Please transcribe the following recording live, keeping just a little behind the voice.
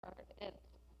It's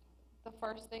the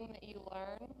first thing that you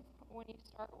learn when you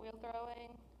start wheel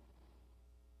throwing,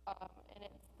 and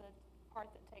it's the part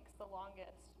that takes the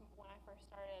longest. When I first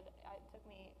started, it took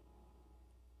me.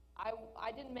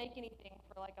 I didn't make anything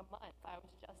for like a month. I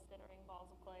was just centering balls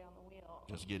of clay on the wheel.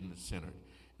 Just getting it centered.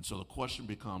 And so the question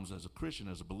becomes, as a Christian,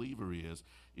 as a believer, is,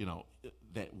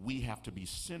 that we have to be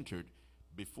centered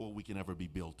before we can ever be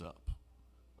built up,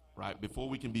 right? Before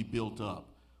we can be built up,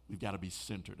 we've got to be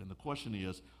centered. And the question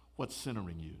is, what's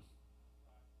centering you?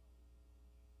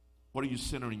 What are you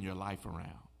centering your life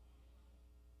around?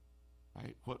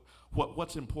 Right?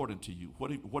 What's important to you?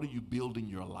 What are you building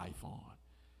your life on?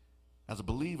 As a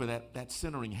believer, that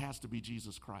centering has to be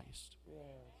Jesus Christ. Yes.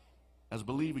 As a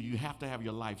believer, you have to have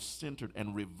your life centered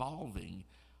and revolving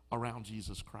around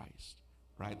Jesus Christ,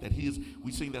 right?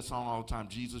 We sing that song all the time,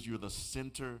 Jesus, you're the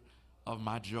center of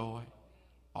my joy.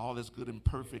 All that's good and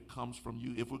perfect comes from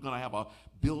you. If we're going to have a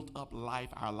built-up life,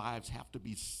 our lives have to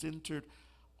be centered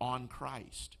on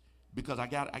Christ. Because I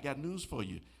got news for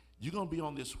you. You're going to be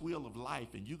on this wheel of life,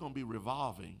 and you're going to be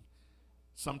revolving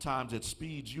sometimes at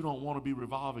speeds you don't want to be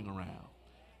revolving around.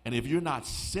 And if you're not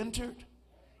centered,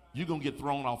 you're going to get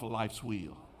thrown off of life's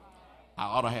wheel. I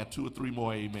ought to have 2 or 3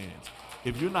 more amens.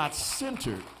 If you're not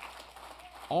centered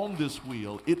on this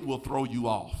wheel, it will throw you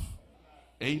off.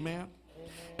 Amen?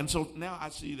 And so now I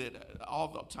see that all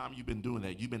the time you've been doing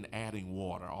that, you've been adding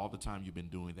water. All the time you've been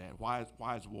doing that. Why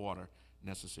is water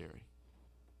necessary?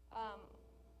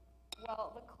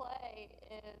 Well, the clay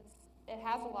it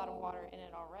has a lot of water in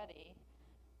it already,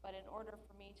 but in order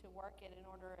for me to work it, in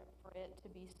order for it to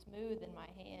be smooth in my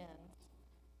hands,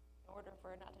 in order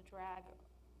for it not to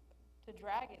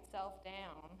drag itself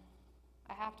down,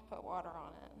 I have to put water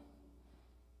on it.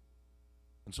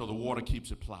 And so the water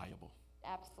keeps it pliable.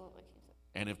 Absolutely keeps it.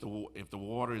 And if the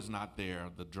water is not there,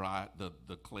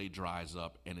 the clay dries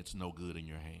up and it's no good in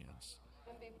your hands.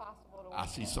 It would be possible to. I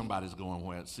see somebody's going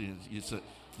where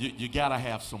you got to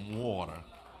have some water.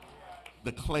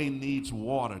 The clay needs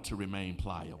water to remain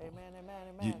pliable. Amen, amen,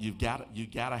 amen. You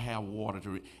got to have water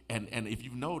and if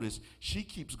you've noticed, she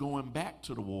keeps going back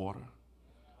to the water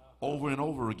over and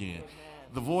over again. Amen.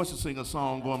 The Voices sing a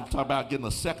song going to talk about getting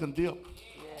a second dip.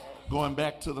 Going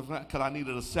back to the front because I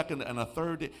needed a second and a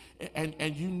third.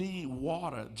 And you need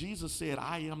water. Jesus said,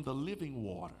 I am the living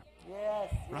water.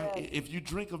 Yes, right? Yes. If you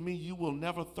drink of me, you will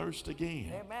never thirst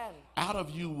again. Amen. Out of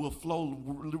you will flow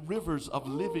rivers of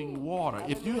living water.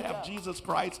 Hallelujah. If you have Jesus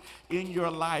Christ in your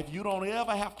life, you don't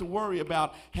ever have to worry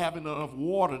about having enough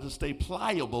water to stay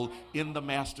pliable in the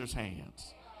Master's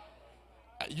hands.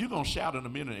 You're going to shout in a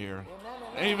minute, Aaron.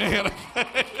 Amen.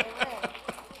 Amen.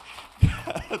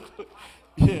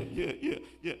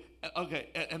 Yeah. Okay,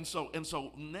 and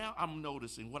so now I'm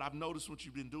noticing what I've noticed what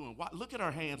you've been doing. Look at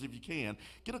our hands if you can.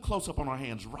 Get a close-up on our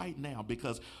hands right now,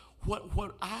 because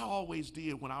what I always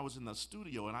did when I was in the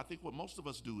studio, and I think what most of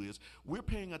us do, is we're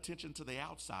paying attention to the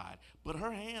outside, but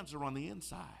her hands are on the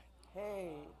inside. Hey.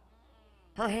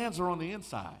 Her hands are on the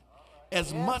inside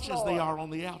as much as they are on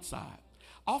the outside.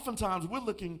 Oftentimes, we're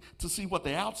looking to see what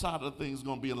the outside of the thing is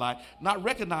going to be like, not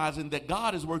recognizing that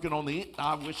God is working on the inside.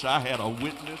 I wish I had a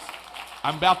witness.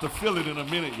 I'm about to feel it in a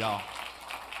minute, y'all.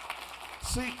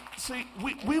 See,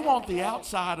 we want the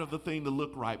outside of the thing to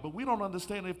look right, but we don't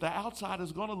understand if the outside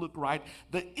is going to look right,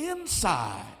 the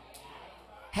inside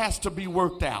has to be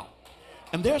worked out.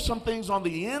 And there's some things on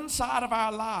the inside of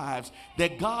our lives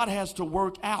that God has to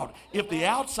work out if the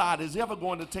outside is ever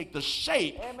going to take the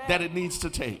shape that it needs to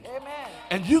take. Amen.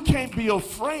 And you can't be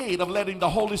afraid of letting the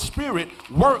Holy Spirit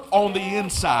work on the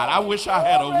inside. I wish I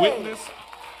had a witness.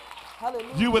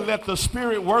 Hallelujah. You would let the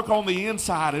Spirit work on the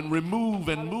inside and remove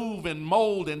and move and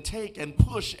mold and take and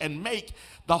push and make.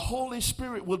 The Holy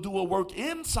Spirit will do a work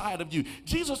inside of you.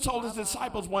 Jesus told his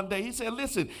disciples one day, he said,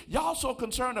 listen, y'all so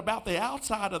concerned about the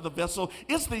outside of the vessel.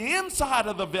 It's the inside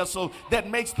of the vessel that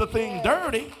makes the thing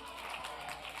dirty.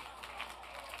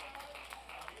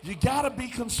 You got to be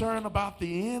concerned about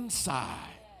the inside.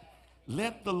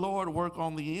 Let the Lord work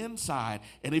on the inside.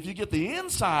 And if you get the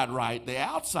inside right, the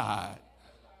outside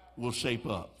will shape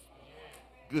up.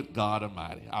 Good God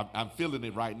Almighty. I'm feeling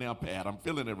it right now, Pat. I'm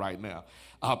feeling it right now.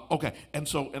 Okay. And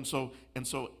so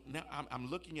now I'm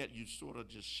looking at you sort of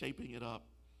just shaping it up.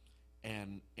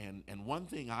 And one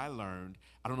thing I learned,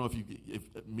 I don't know if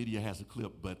media has a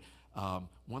clip, but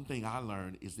one thing I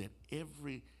learned is that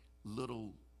every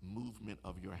little movement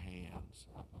of your hands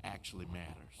actually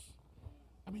matters.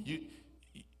 I mean,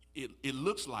 it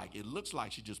looks like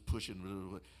she's just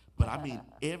pushing, but I mean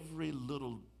every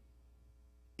little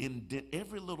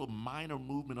minor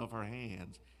movement of her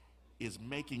hands is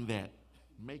making that.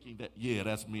 Yeah,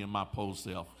 that's me and my pole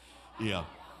self. Yeah.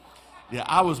 Yeah,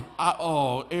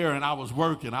 Aaron, I was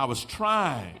working. I was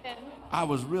trying. I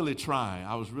was really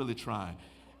trying.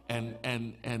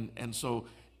 And so,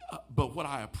 but what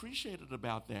I appreciated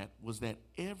about that was that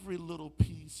every little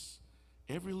piece,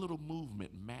 every little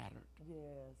movement mattered. Yes.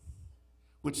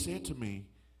 Which said to me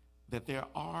that there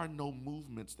are no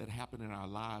movements that happen in our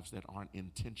lives that aren't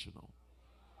intentional.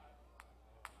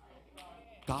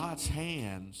 God's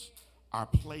hands are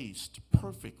placed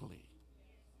perfectly,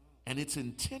 and it's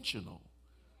intentional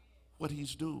what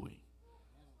he's doing.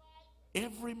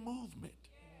 Every movement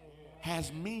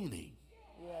has meaning.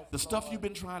 Yes, The stuff you've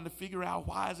been trying to figure out,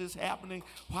 why is this happening?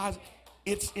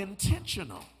 It's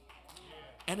intentional.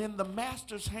 And in the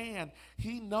master's hand,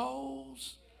 he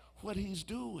knows what he's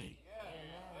doing.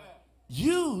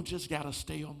 You just got to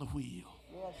stay on the wheel.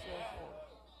 Yes, yes,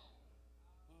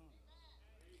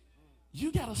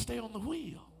 You got to stay on the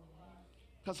wheel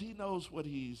because he knows what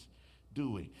he's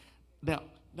doing. Now,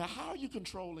 how are you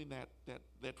controlling that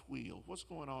wheel? What's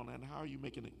going on, and how are you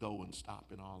making it go and stop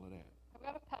and all of that? I've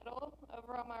got a pedal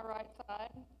over on my right side.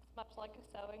 It's much like a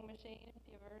sewing machine, if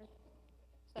you ever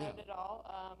sewed Yeah. at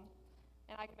all.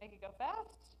 And I can make it go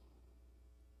fast,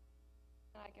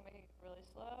 and I can make it go really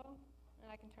slow,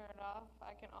 and I can turn it off.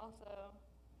 I can also,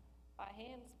 by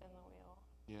hand, spin the wheel.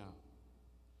 Yeah.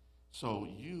 So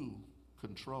you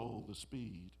control the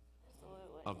speed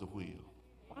Absolutely. of the wheel.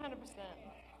 100%.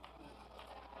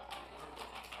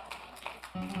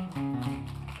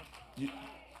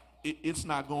 It's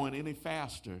not going any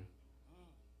faster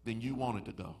than you want it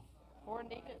to go Or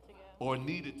need it to go. or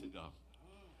need it to go.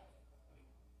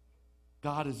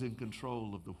 God is in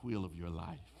control of the wheel of your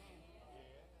life.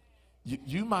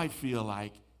 You might feel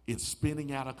like it's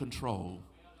spinning out of control,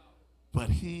 but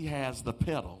he has the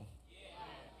pedal.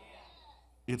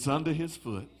 It's under his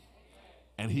foot,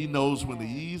 and he knows when to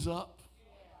ease up,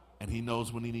 and he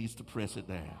knows when he needs to press it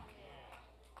down.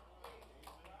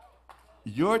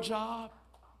 Your job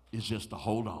is just to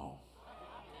hold on.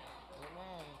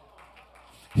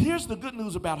 Here's the good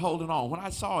news about holding on. When I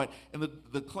saw it, and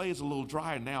the clay is a little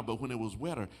drier now, but when it was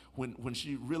wetter, when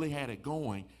she really had it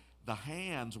going, the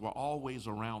hands were always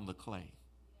around the clay.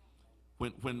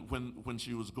 When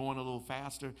she was going a little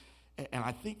faster, and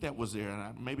I think that was there,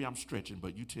 and maybe I'm stretching,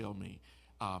 but you tell me.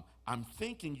 I'm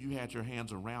thinking you had your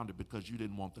hands around it because you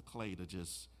didn't want the clay to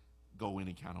just go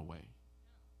any kind of way.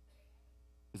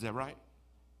 Is that right?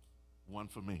 One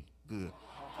for me. Good.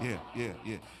 Yeah.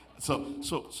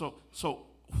 So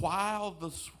while the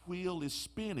wheel is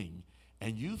spinning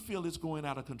and you feel it's going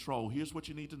out of control, here's what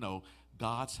you need to know.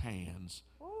 God's hands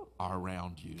are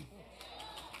around you.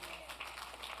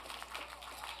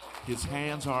 His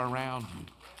hands are around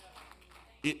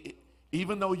you.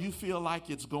 Even though you feel like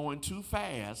it's going too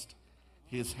fast,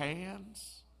 his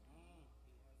hands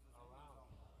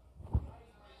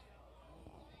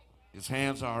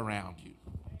are around you.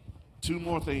 Two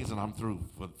more things and I'm through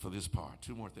for this part.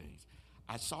 Two more things.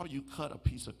 I saw you cut a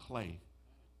piece of clay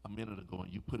a minute ago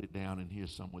and you put it down in here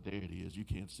somewhere. There it is. You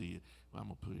can't see it. Well, I'm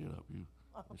going to put it up. You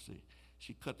see.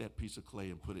 She cut that piece of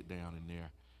clay and put it down in there.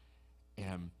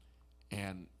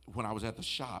 And when I was at the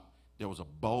shop, there was a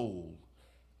bowl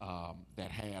that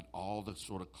had all the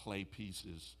sort of clay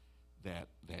pieces that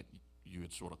you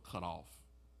had sort of cut off.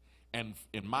 And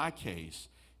in my case,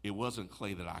 it wasn't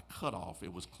clay that I cut off.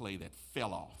 It was clay that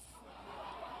fell off.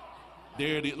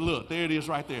 There it is. Look, there it is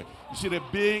right there. You see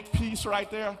that big piece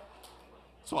right there?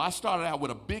 So I started out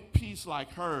with a big piece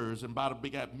like hers, and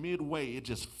at midway, it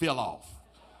just fell off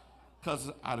because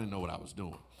I didn't know what I was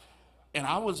doing. And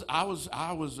I was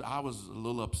a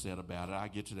little upset about it. I'll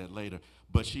get to that later.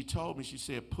 But she told me, she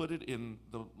said, put it in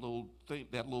the little thing,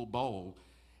 that little bowl.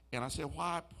 And I said,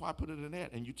 why put it in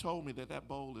that? And you told me that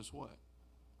bowl is what?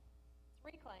 It's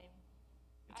reclaim.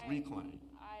 It's reclaim.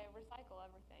 I recycle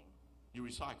everything. You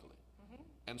recycle it. Mm-hmm.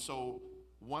 And so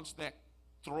once that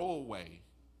throwaway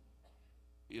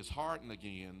is hardened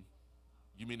again,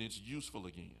 you mean it's useful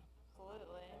again.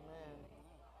 Absolutely.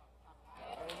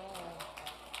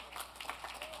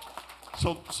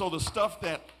 So the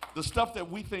stuff that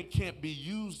we think can't be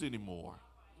used anymore,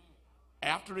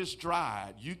 after it's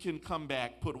dried, you can come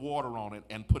back, put water on it,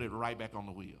 and put it right back on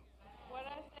the wheel. What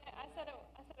did I say? I said it was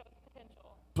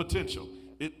potential. Potential.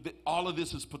 All of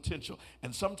this is potential.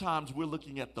 And sometimes we're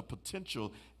looking at the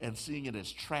potential and seeing it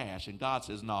as trash. And God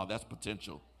says, no, that's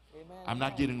potential. Amen. I'm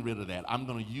not getting rid of that. I'm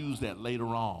going to use that later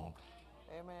on.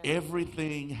 Amen.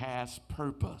 Everything has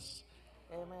purpose.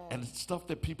 Amen. And stuff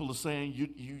that people are saying,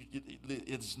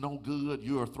 it's no good,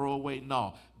 you're a throwaway.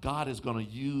 No, God is going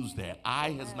to use that.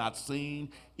 Eye has not seen,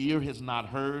 ear has not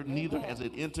heard, neither has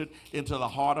it entered into the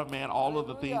heart of man all of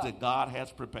the things that God has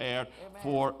prepared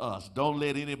for us. Don't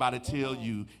let anybody tell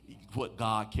you what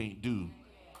God can't do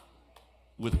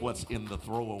with what's in the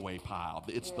throwaway pile.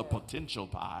 It's the potential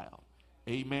pile.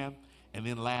 Amen. And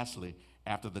then lastly,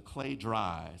 after the clay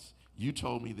dries, you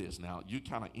told me this. Now, you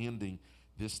kind of ending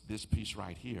this piece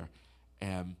right here.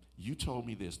 And you told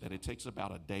me this, that it takes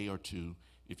about a day or two,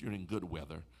 if you're in good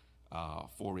weather,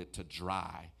 for it to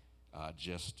dry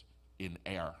just in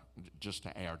air, just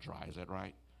to air dry. Is that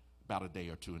right? About a day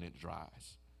or two and it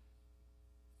dries.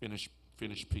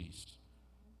 Finished piece.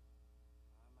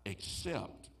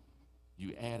 Except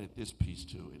you added this piece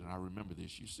to it. And I remember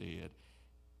this. You said,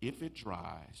 if it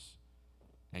dries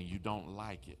and you don't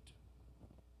like it,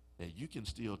 that you can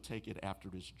still take it after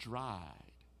it's dried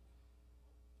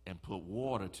and put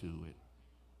water to it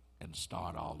and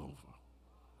start all over.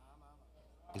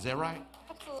 Is that right?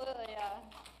 Absolutely,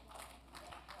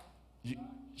 yeah.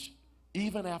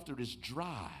 Even after it's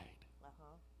dried,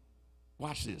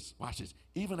 watch this,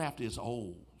 even after it's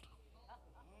old.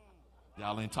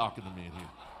 Y'all ain't talking to me in here.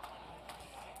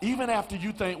 Even after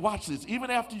you think, watch this, even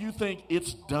after you think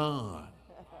it's done,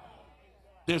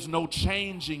 there's no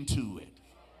changing to it,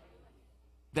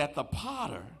 that the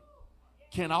potter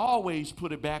can always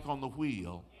put it back on the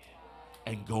wheel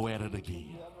and go at it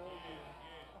again.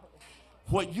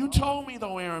 What you told me,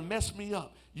 though, Aaron, messed me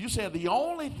up. You said the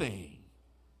only thing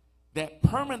that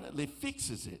permanently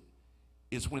fixes it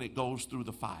is when it goes through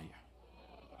the fire.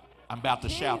 I'm about to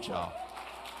shout, y'all.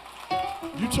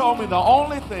 You told me the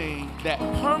only thing that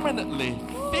permanently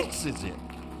fixes it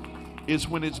is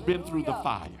when it's been through the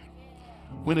fire.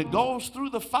 When it goes through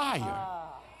the fire,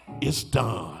 it's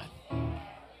done.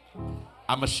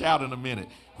 I'm going to shout in a minute.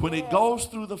 When it goes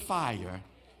through the fire,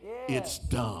 it's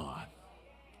done.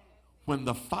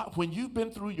 When you've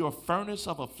been through your furnace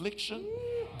of affliction,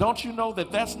 don't you know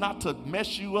that that's not to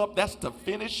mess you up, that's to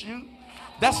finish you?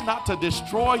 That's not to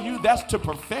destroy you, that's to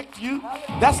perfect you.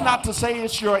 That's not to say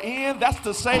it's your end, that's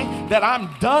to say that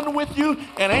I'm done with you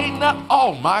and ain't nothing.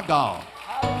 Oh my God.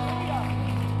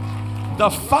 The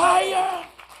fire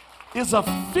is a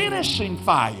finishing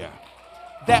fire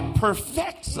that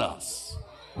perfects us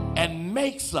and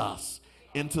makes us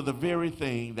into the very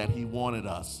thing that he wanted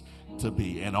us to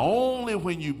be. And only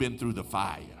when you've been through the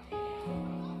fire.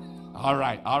 All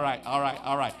right.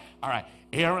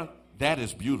 Aaron, that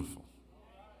is beautiful.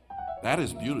 That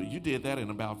is beautiful. You did that in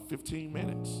about 15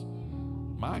 minutes.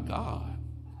 My God.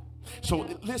 So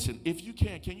listen, if you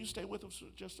can you stay with us for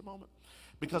just a moment?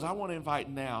 Because I want to invite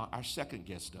now our second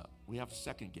guest up. We have a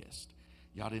second guest.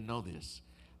 Y'all didn't know this.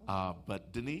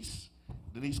 But Denise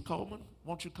Coleman,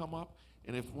 won't you come up?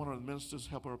 And if one of the ministers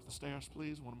help her up the stairs,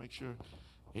 please. I want to make sure.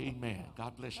 Amen.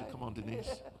 God bless you. Come on,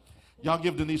 Denise. Y'all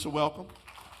give Denise a welcome.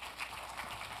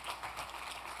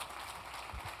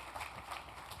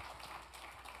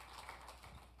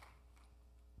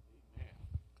 Amen.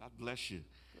 God bless you.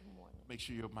 Good morning. Make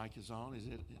sure your mic is on. Is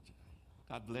it?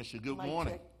 God bless you. Good Mic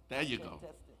morning. check. There you Check, go.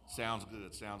 test it. Sounds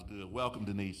good. Sounds good. Welcome,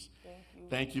 Denise. Thank you.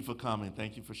 Thank you for coming.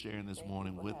 Thank you for sharing this Thank you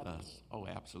morning for with having us. me. Oh,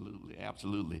 absolutely.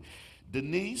 Absolutely.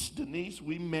 Denise,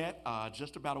 we met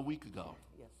just about a week ago.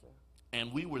 Yes, sir.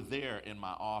 And we were there in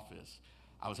my office.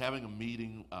 I was having a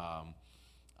meeting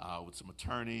with some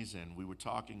attorneys, and we were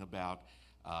talking about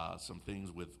some things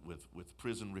with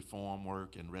prison reform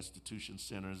work and restitution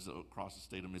centers across the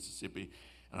state of Mississippi.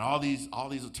 And all these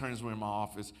attorneys were in my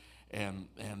office, and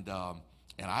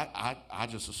I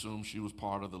just assumed she was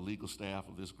part of the legal staff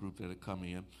of this group that had come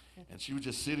in. And she was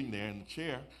just sitting there in the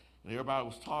chair, and everybody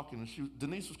was talking, and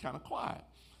Denise was kind of quiet.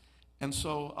 And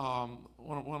so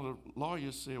one of the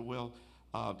lawyers said, well,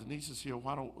 Denise is here.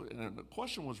 And the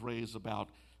question was raised about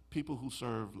people who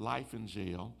serve life in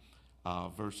jail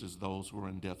versus those who are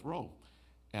in death row.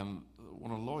 And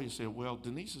one of the lawyers said, well,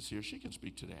 Denise is here. She can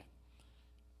speak to that.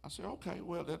 I said, okay,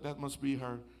 well, that must be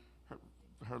her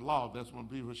law. That's must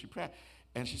be what she practiced.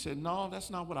 And she said, no, that's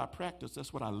not what I practiced.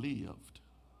 That's what I lived.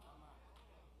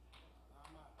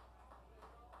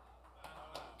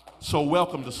 So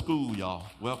welcome to school, y'all.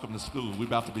 Welcome to school. We're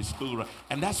about to be school.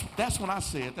 And that's when I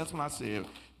said,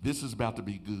 this is about to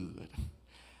be good.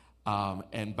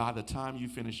 And by the time you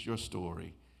finished your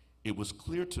story, it was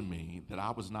clear to me that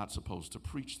I was not supposed to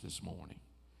preach this morning.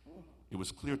 It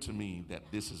was clear to me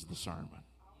that this is the sermon.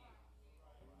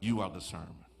 You are the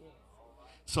sermon.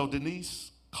 So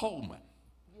Denise Coleman.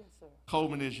 Yes, sir.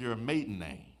 Coleman is your maiden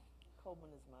name. Coleman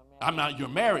is my married I'm not your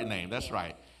married name. That's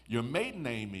right. Your maiden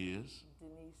name is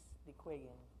Denise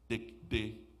DeQuagan.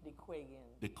 DeQuagan.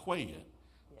 DeQuaid.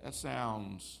 That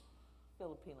sounds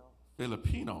Filipino.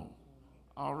 Filipino.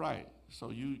 All right. So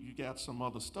you got some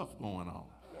other stuff going on.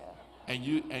 Yeah.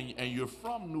 And you're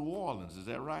from New Orleans, is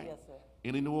that right? Yes, sir.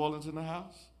 Any New Orleans in the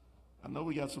house? I know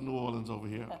we got some New Orleans over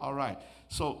here. All right.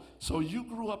 So you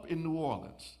grew up in New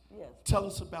Orleans. Yes. Tell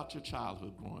us about your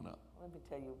childhood growing up. Let me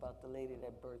tell you about the lady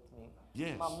that birthed me.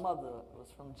 Yes. My mother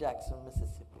was from Jackson,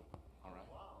 Mississippi. All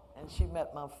right. And she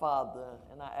met my father,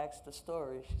 and I asked the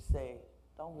story. She said,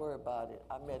 "Don't worry about it.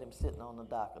 I met him sitting on the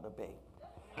dock of the bay."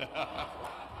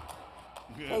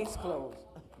 Yeah. Case closed.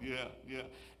 Yeah.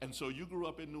 And so you grew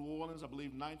up in New Orleans, I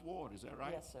believe, 9th Ward, is that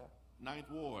right? Yes, sir. 9th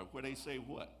Ward, where they say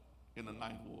what in the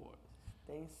 9th Ward?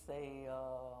 They say,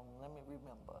 let me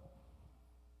remember.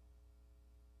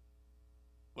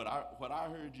 What I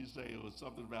heard you say was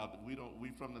something about we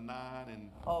from the 9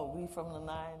 and Oh, we from the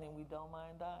 9 and we don't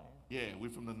mind dying. yeah, we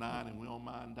from the 9 and we don't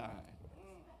mind dying.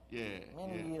 Yeah.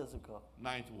 Many years ago.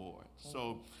 9th Ward.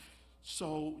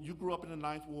 So you grew up in the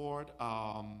 9th Ward,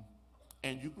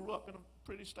 and you grew up in a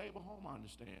pretty stable home, I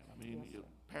understand. I mean, Yes, your sir.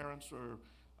 parents were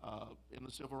in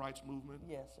the civil rights movement,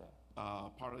 Yes, sir.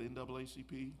 part of the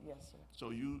NAACP. Yes, sir. So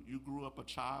you grew up a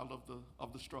child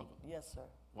of the struggle. Yes, sir.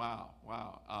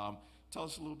 Wow. Tell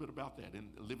us a little bit about that and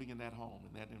living in that home,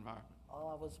 in that environment. Oh,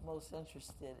 I was most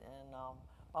interested in,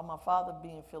 by my father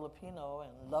being Filipino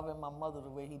and loving my mother the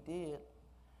way he did,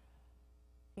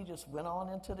 he just went on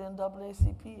into the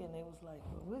NAACP and they was like,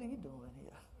 well, what are you doing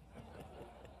here?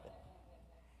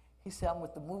 He said, I'm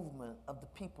with the movement of the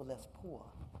people that's poor.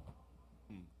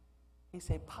 He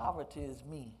said, poverty is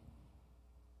me,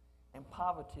 and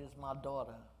poverty is my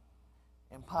daughter,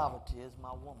 and poverty is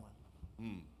my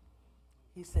woman.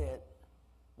 He said,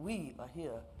 we are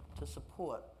here to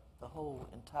support the whole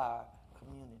entire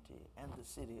community and the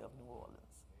city of New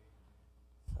Orleans.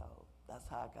 So that's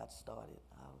how I got started.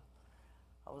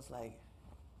 I was like,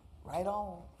 right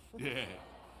on. Yeah.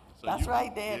 So That's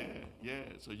right, Dad. Yeah.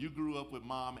 So you grew up with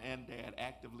mom and dad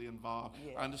actively involved.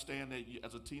 Yeah. I understand that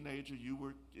as a teenager you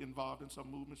were involved in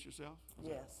some movements yourself?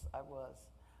 Yes, I was.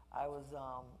 I was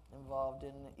involved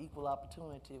in equal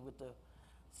opportunity with the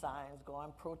signs,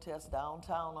 going protest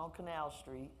downtown on Canal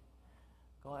Street,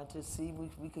 going to see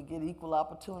if we could get equal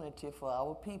opportunity for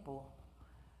our people.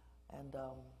 And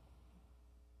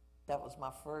that was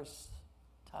my first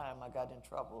time I got in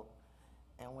trouble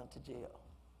and went to jail.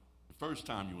 The first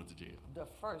time you went to jail? The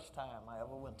first time I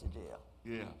ever went to jail.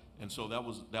 Yeah, and so that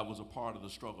was a part of the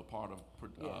struggle, part of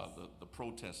Yes. the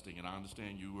protesting, and I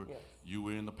understand Yes. you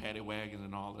were in the paddy wagon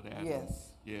and all of that.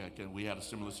 Yes. Yeah, we had a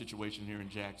similar situation here in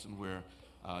Jackson where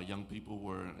young people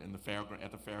were in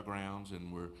at the fairgrounds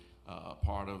and were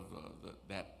part of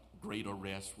that great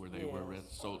arrest where they were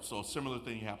Yes. arrested. So a similar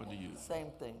thing happened to you. Same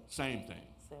thing. Same thing.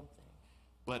 Same thing.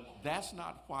 But that's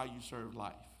not why you served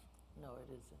life. No, it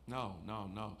isn't.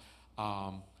 No.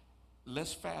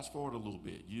 Let's fast forward a little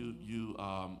bit. You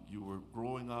were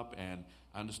growing up, and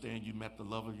I understand you met the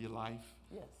love of your life.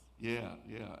 Yes. Yeah,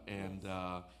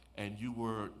 and you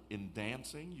were in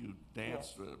dancing. You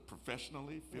danced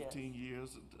professionally, 15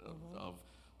 years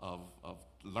of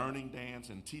learning dance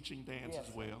and teaching dance Yes.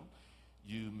 as well.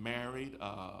 You married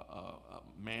a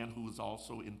man who was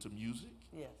also into music.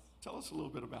 Yes. Tell us a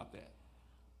little bit about that.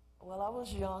 Well, I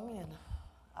was young, and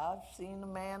I've seen the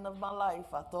man of my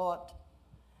life, I thought,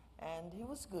 and he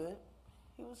was good.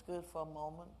 He was good for a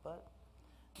moment, but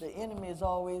the enemy is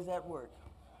always at work,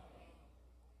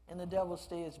 and the devil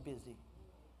stays busy.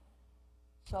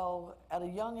 So at a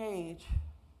young age,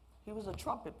 he was a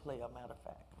trumpet player, matter of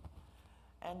fact,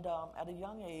 and at a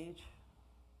young age,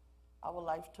 our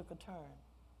life took a turn.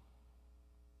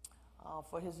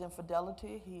 For his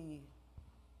infidelity,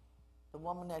 the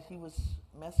woman that he was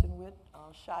messing with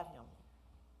shot him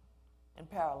and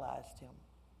paralyzed him.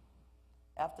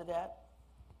 After that,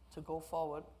 to go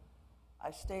forward,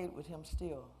 I stayed with him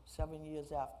still 7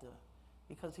 years after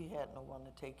because he had no one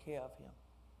to take care of him.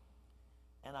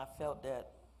 And I felt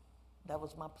that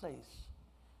was my place.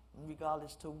 And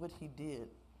regardless to what he did,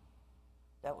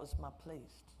 that was my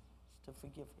place, to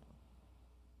forgive him.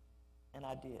 And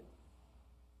I did.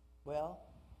 Well,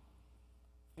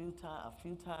 a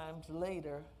few times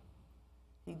later,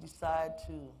 he decided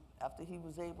to, after he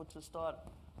was able to start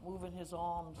moving his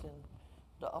arms and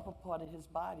the upper part of his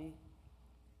body,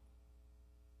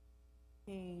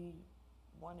 he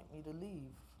wanted me to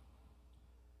leave.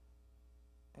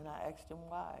 And I asked him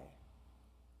why.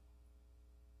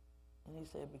 And he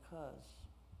said, because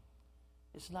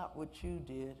it's not what you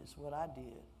did, it's what I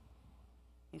did.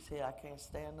 He said, I can't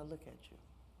stand to look at you.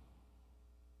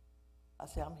 I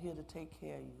said, I'm here to take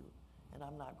care of you, and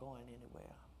I'm not going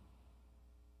anywhere.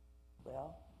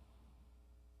 Well,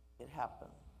 it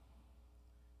happened.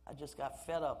 I just got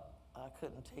fed up. I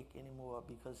couldn't take anymore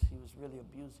because he was really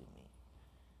abusing me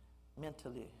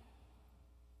mentally.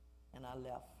 And I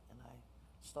left, and I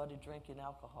started drinking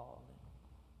alcohol and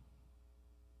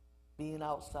being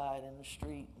outside in the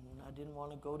street, and I didn't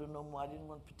want to go to no more. I didn't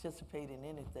want to participate in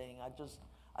anything. I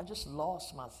just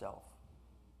lost myself.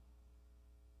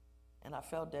 And I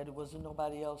felt that it wasn't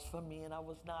nobody else for me, and I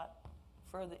was not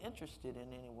further interested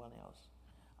in anyone else.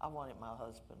 I wanted my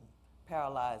husband,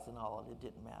 paralyzed and all. It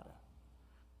didn't matter.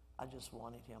 I just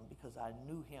wanted him because I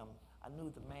knew him. I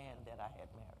knew the man that I had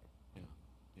married.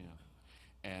 Yeah, yeah.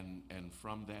 And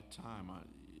from that time,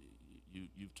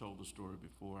 you've told the story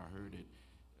before. I heard it.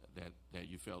 That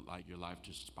you felt like your life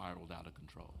just spiraled out of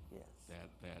control. Yes.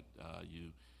 That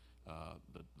you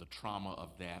the trauma of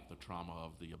that, the trauma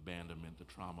of the abandonment, the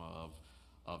trauma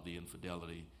of the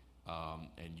infidelity,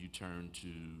 and you turned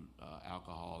to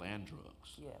alcohol and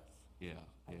drugs. Yes. Yeah,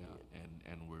 I yeah,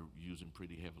 did. and we're using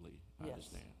pretty heavily. I Yes,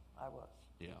 understand. I was.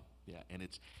 Yeah,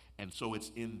 and so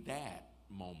it's in that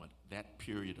moment, that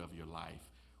period of your life,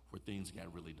 where things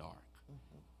got really dark.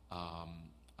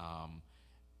 Mm-hmm.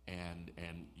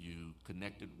 And you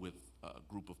connected with a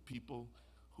group of people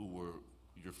who were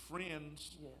your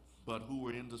friends, Yes. but who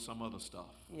were into some other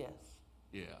stuff. Yes.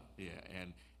 Yeah,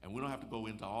 and we don't have to go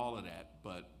into all of that,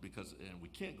 but we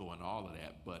can't go into all of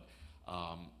that,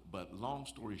 but long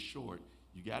story short,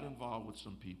 you got involved with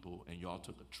some people, and y'all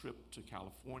took a trip to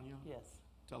California. Yes.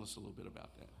 Tell us a little bit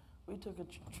about that. We took a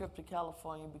trip to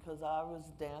California because I was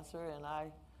a dancer, and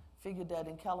I figured that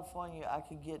in California I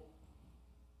could get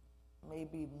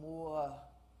maybe more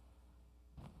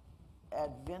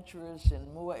adventurous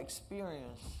and more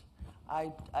experience.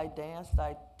 I danced,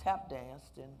 I tap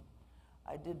danced, and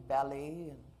I did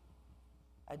ballet, and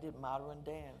I did modern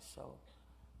dance. So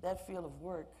that field of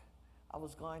work, I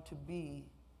was going to be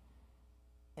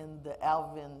in the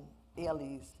Alvin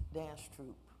Ailey's dance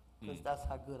troupe because that's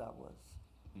how good I was.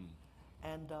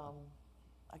 And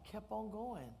I kept on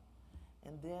going.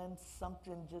 And then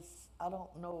something just, I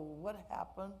don't know what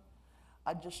happened.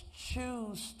 I just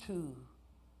choose to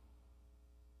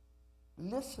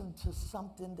listen to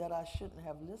something that I shouldn't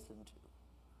have listened to.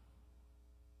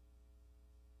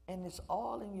 And it's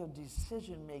all in your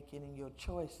decision making and your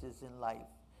choices in life.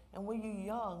 And when you're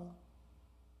young,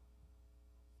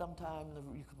 sometimes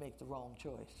you can make the wrong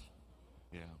choice.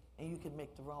 Yeah. And you can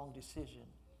make the wrong decision.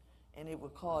 And it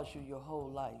would cost you your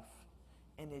whole life.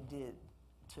 And it did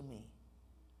to me.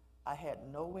 I had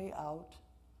no way out.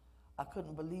 I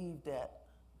couldn't believe that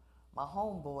my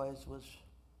homeboys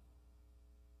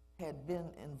had been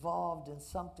involved in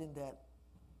something that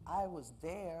I was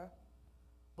there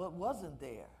but wasn't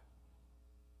there.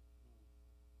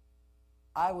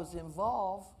 I was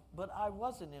involved, but I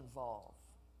wasn't involved.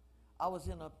 I was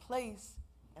in a place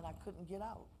and I couldn't get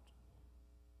out.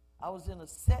 I was in a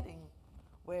setting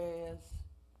whereas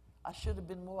I should have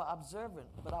been more observant,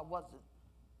 but I wasn't.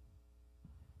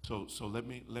 So let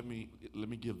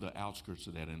me give the outskirts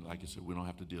of that, and like I said, we don't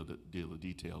have to deal the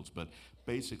details. But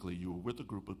basically, you were with a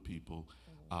group of people.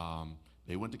 Mm-hmm.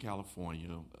 They went to California.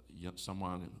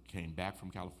 Someone came back from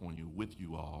California with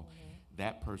you all. Mm-hmm.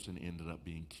 That person ended up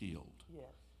being killed. Yes.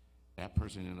 That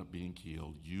person ended up being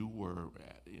killed. You were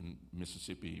in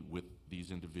Mississippi with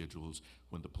these individuals.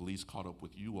 When the police caught up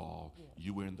with you all, yes.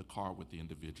 you were in the car with the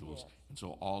individuals, Yes. and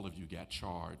so all of you got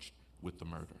charged with the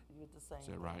murder. With the same Is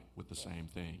that thing. right? With the Yes. same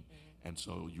thing. Mm-hmm. And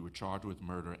so you were charged with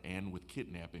murder and with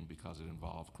kidnapping because it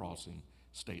involved crossing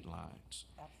state lines.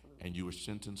 Absolutely. And you were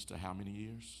sentenced to how many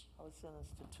years? I was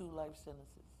sentenced to 2 life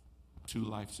sentences. 2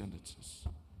 life sentences.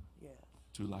 Yes.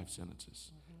 2 life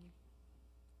sentences. Mm-hmm.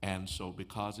 And so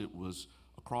because it was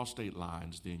across state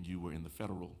lines, then you were in the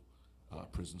federal Yes.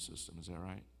 prison system. Is that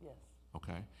right? Yes.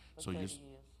 Okay. For So 30 you're years.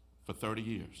 for 30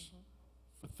 years.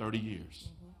 Mm-hmm. For 30 years.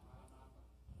 Mm-hmm.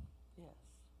 Yes.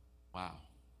 Wow.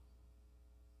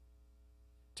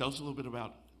 Tell us a little bit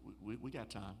about, we got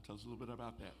time. Tell us a little bit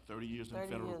about that. 30 years in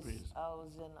 30 federal years prison. I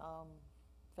was in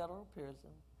federal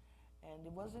prison, and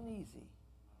it wasn't easy.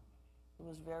 It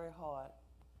was very hard.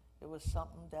 It was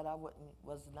something that I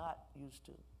was not used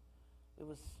to. It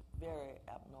was very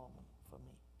abnormal for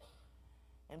me.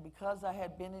 And because I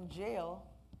had been in jail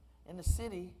in the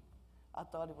city, I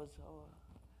thought it was,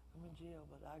 I'm in jail,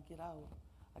 but I'll get out.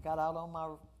 I got out on my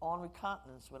own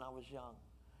recognizance when I was young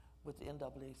with the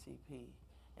NAACP.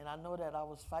 And I know that I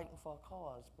was fighting for a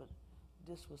cause, but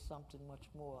this was something much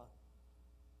more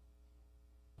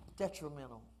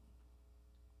detrimental.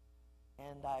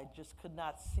 And I just could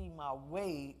not see my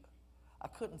way. I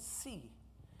couldn't see.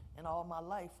 In all my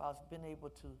life, I've been able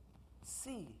to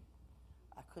see.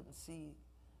 I couldn't see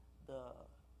the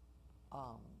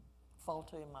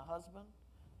falter in my husband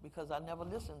because I never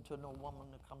listened to no woman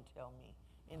to come tell me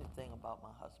anything about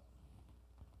my husband.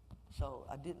 So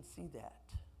I didn't see that.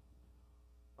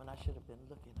 When I should have been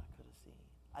looking, I could have seen.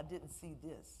 I didn't see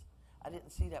this. I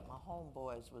didn't see that my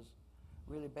homeboys was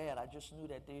really bad. I just knew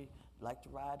that they liked to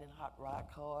ride in hot rod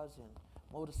cars and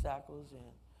motorcycles, and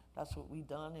that's what we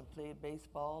done, and played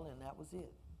baseball, and that was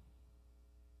it.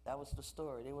 That was the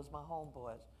story. They was my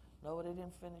homeboys. No, they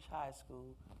didn't finish high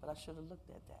school, but I should have looked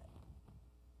at that.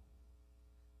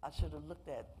 I should have looked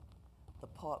at the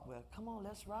part where, come on,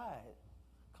 let's ride.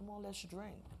 Come on, let's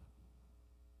drink.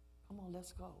 Come on,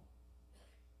 let's go.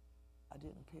 I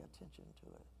didn't pay attention to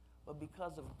it. But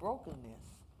because of brokenness,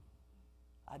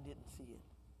 I didn't see it.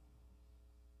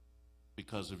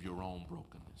 Because of your own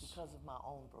brokenness. Because of my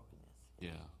own brokenness.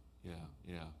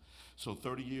 Yeah. So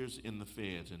 30 years in the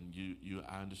feds, and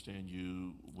I understand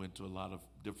you went to a lot of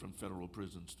different federal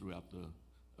prisons throughout the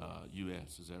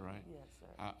U.S. Is that right? Yes, sir.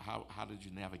 How did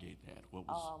you navigate that? What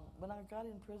was when I got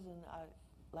in prison,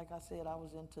 like I said, I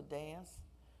was into dance,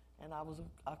 and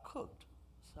I cooked,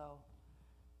 so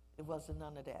it wasn't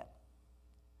none of that.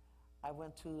 I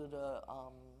went to the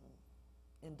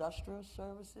industrial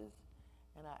services,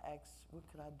 and I asked, what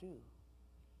could I do?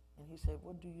 And he said,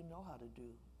 what do you know how to do?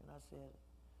 And I said,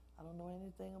 I don't know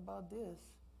anything about this.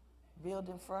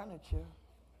 Building furniture.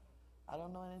 I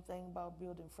don't know anything about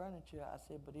building furniture. I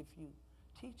said, but if you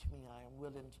teach me, I am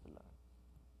willing to learn.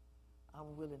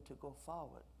 I'm willing to go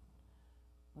forward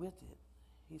with it.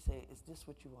 He said, is this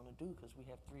what you want to do? Because we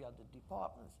have 3 other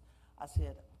departments. I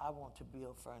said, I want to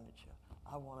build furniture.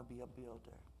 I want to be a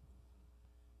builder.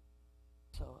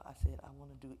 So I said, I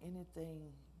want to do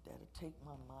anything that'll take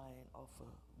my mind off of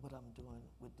what I'm doing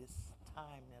with this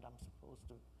time that I'm supposed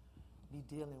to be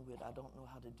dealing with. I don't know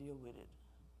how to deal with it.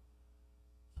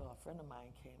 So a friend of mine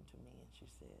came to me and she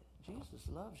said, Jesus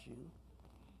loves you.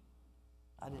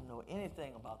 I didn't know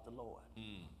anything about the Lord.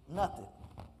 Nothing.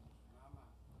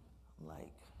 I'm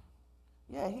like,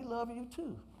 yeah, he loves you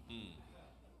too.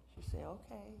 She said,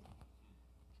 okay.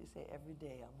 She said, every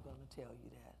day I'm going to tell you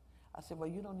that. I said, well,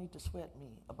 you don't need to sweat me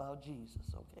about Jesus,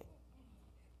 okay?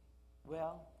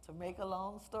 Well, to make a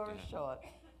long story short,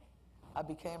 I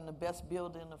became the best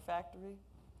builder in the factory.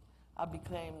 I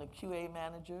became the QA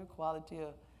manager, quality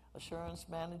assurance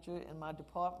manager in my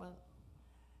department.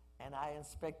 And I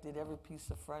inspected every piece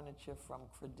of furniture from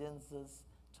credenzas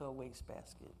to a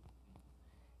wastebasket.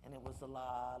 And it was a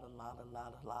lot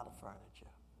of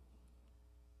furniture.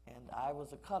 And I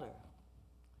was a cutter.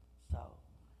 So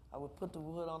I would put the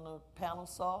wood on the panel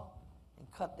saw and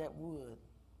cut that wood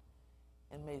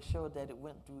and made sure that it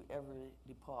went through every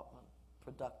department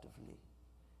productively.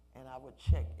 And I would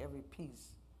check every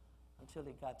piece until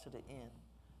it got to the end.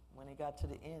 When it got to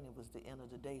the end, it was the end of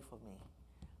the day for me.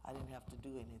 I didn't have to do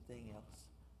anything else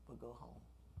but go home.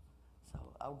 So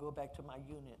I would go back to my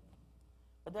unit.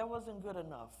 But that wasn't good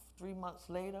enough. 3 months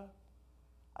later,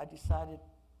 I decided,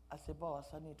 I said, boss,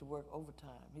 I need to work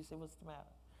overtime. He said, what's the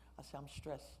matter? I said, I'm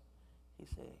stressed. He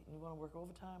said, you want to work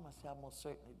overtime? I said, I most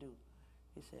certainly do.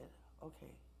 He said,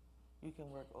 okay, you can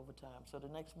work overtime. So the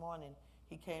next morning,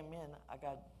 he came in. I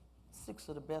got 6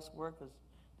 of the best workers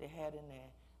they had in there,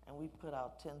 and we put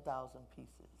out 10,000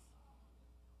 pieces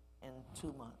in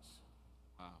 2 months.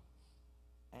 Wow.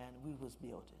 And we was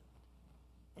building,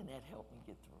 and that helped me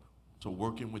get through. So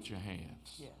working with your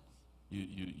hands. Yes.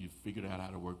 You figured out how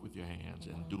to work with your hands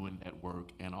and doing that work,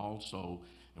 and also,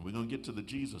 and we're going to get to the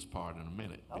Jesus part in a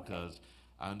minute, because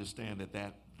I understand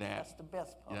That's the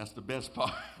best part. That's the best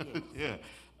part. Yes.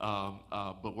 Yeah.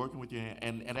 But working with your hand,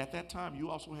 and at that time you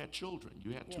also had children.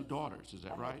 You had 2 Yes. daughters. Is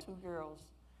that I right? had 2 girls.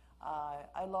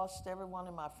 I lost everyone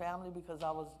in my family because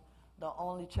I was the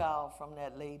only child from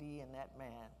that lady and that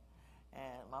man,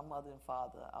 and my mother and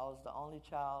father. I was the only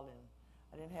child, and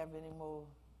I didn't have any more.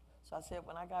 So I said,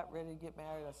 when I got ready to get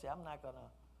married, I said, I'm not going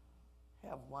to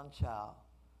have 1 child.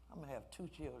 I'm going to have 2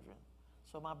 children.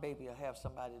 So my baby will have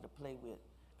somebody to play with.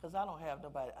 Because I don't have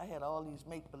nobody. I had all these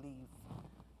make-believe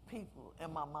people,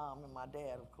 and my mom and my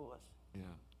dad, of course. Yeah.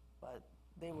 But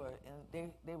they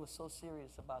were so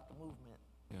serious about the movement.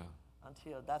 Yeah.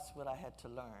 Until that's what I had to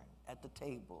learn at the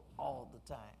table all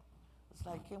the time. It's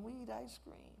like, can we eat ice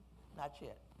cream? Not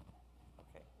yet.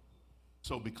 Okay.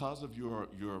 So because of your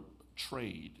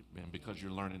trade and because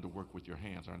you're learning to work with your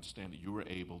hands, I understand that you were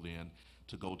able then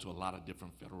to go to a lot of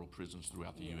different federal prisons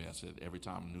throughout the U.S. Every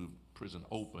time a new prison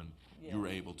opened, you were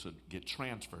able to get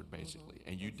transferred, basically.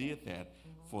 And you did that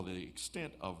for the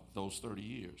extent of those 30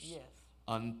 years. Yes.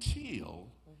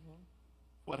 Until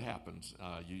what happens?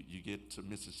 You get to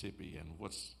Mississippi, and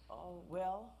what's... Oh,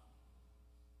 well,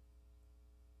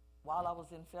 while I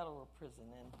was in federal prison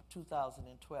in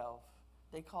 2012,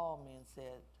 they called me and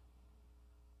said,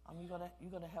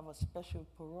 you're gonna have a special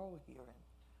parole hearing.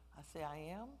 I said, I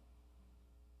am?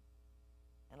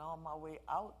 And on my way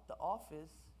out the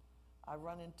office, I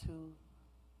run into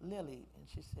Lily, and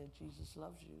she said, Jesus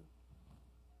loves you.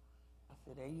 I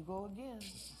said, there you go again.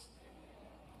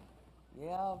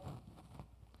 Yeah.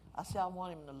 I said, I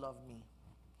want him to love me.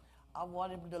 I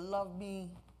want him to love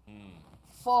me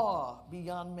far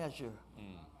beyond measure.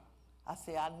 I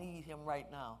said, I need him right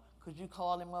now. Could you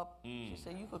call him up? She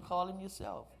said, you could call him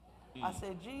yourself. I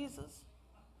said, Jesus,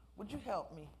 would you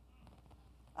help me?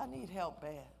 I need help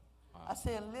bad. I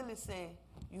said, Lily said,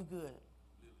 you good.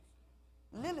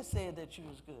 Lily said that you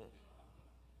was good.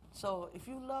 So if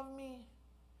you love me,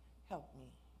 help me.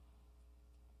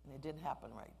 And it didn't happen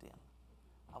right then.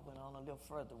 I went on a little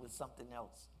further with something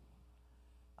else.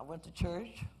 I went to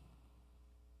church.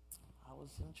 I was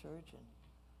in church and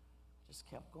just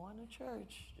kept going to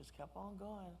church. Just kept on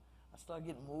going. I started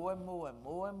getting more and more and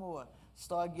more and more.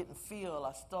 Started getting filled.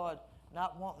 I started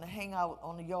not wanting to hang out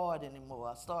on the yard anymore.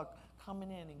 I started coming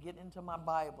in and getting into my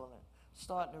Bible and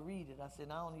starting to read it. I said,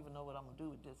 I don't even know what I'm going to do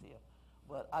with this here.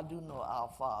 But I do know our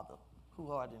Father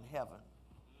who art in heaven.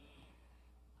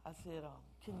 I said,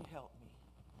 can you help me?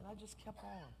 And I just kept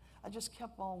on. I just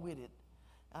kept on with it.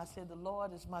 And I said, the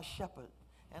Lord is my shepherd,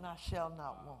 and I shall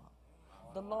not want.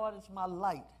 The Lord is my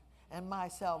light and my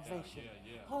salvation.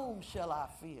 Whom shall I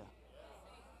fear?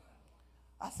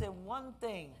 I said, one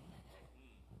thing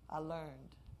I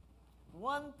learned,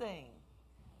 one thing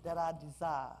that I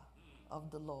desire of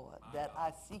the Lord, that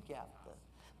I seek after,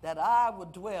 that I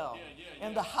would dwell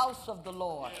in the house of the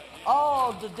Lord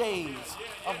all the days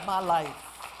of my life,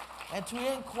 and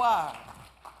to inquire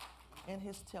in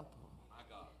his temple,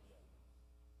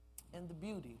 in the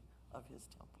beauty of his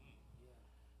temple.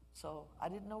 So I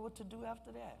didn't know what to do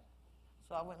after that.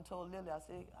 So I went and told Lily, I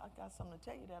said, I got something to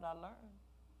tell you that I learned.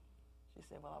 She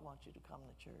said, well, I want you to come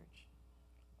to church.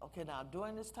 Okay, now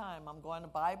during this time, I'm going to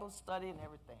Bible study and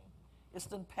everything. It's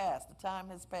done passed. The time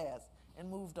has passed and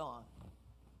moved on.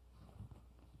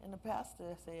 And the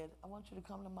pastor said, I want you to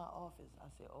come to my office. I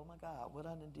said, oh my God, what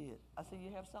I done did? I said,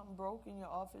 you have something broke in your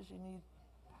office? You need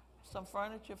some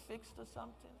furniture fixed or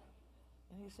something?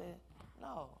 And he said,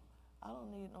 no, I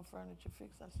don't need no furniture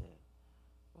fixed. I said,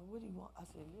 well, what do you want? I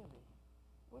said, Lily,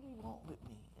 what do you want with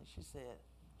me? And she said,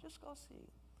 just go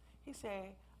see. He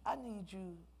said, I need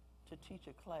you to teach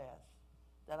a class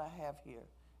that I have here.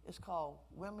 It's called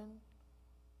Women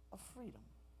of Freedom.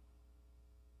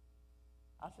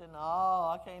 I said, no,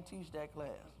 I can't teach that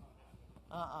class.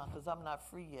 Because I'm not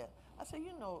free yet. I said,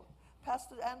 you know,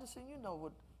 Pastor Anderson, you know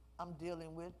what I'm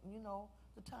dealing with. You know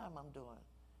the time I'm doing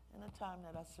and the time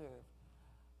that I serve.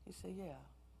 He said, yeah,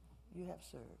 you have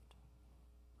served.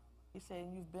 He said,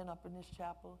 and you've been up in this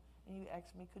chapel and you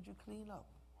asked me, could you clean up?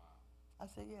 I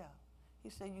said, yeah. He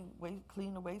said, you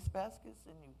clean the waste baskets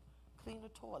and you clean the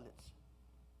toilets.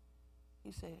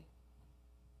 He said,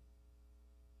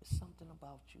 it's something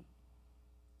about you,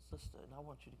 sister, and I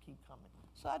want you to keep coming.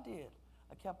 So I did.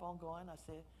 I kept on going. I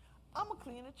said, I'm going to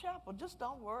clean the chapel. Just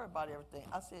don't worry about everything.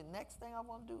 I said, next thing I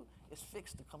want to do is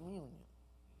fix the communion.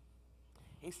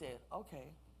 He said, okay.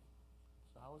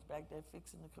 So I was back there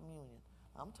fixing the communion.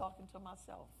 I'm talking to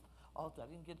myself. Also, I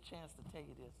didn't get a chance to tell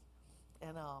you this.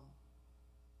 And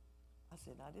I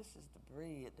said, now this is the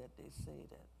bread that they say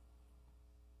that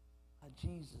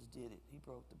Jesus did it. He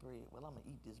broke the bread. Well, I'm going to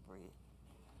eat this bread.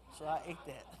 So I ate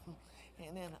that.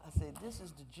 And then I said, this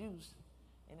is the juice.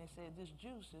 And they said, this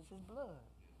juice is his blood.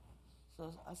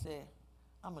 So I said,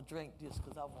 I'm going to drink this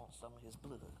because I want some of his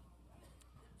blood.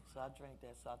 So I drank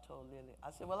that. So I told Lily,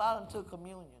 I said, well, I done took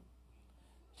communion.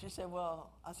 She said,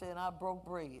 well, I said, and I broke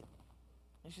bread.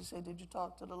 And she said, did you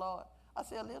talk to the Lord? I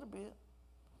said, a little bit.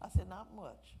 I said, not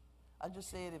much. I just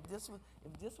said, if this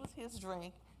was his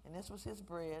drink and this was his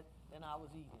bread, then I was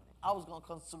eating it. I was going to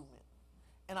consume it.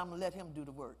 And I'm going to let him do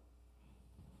the work.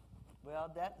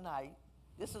 Well, that night,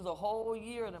 this is a whole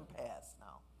year that passed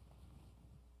now.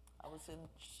 I was in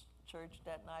church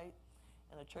that night,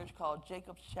 and a church called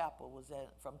Jacob's Chapel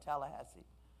from Tallahassee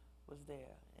was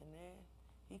there. And there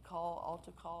he called,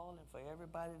 altar call, and for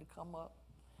everybody to come up.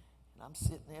 And I'm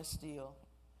sitting there still,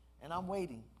 and I'm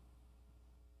waiting.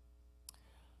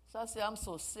 So I said, I'm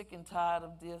so sick and tired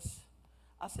of this.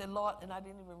 I said, Lord, and I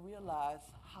didn't even realize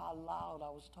how loud I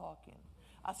was talking.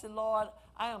 I said, Lord,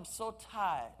 I am so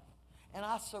tired, and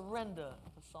I surrender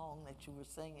the song that you were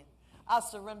singing. I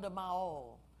surrender my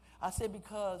all. I said,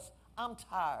 because I'm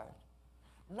tired.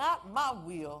 Not my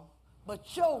will,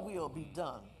 but your will be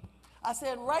done. I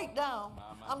said, right now,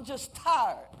 I'm just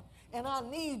tired, And I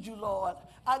need you, Lord.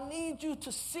 I need you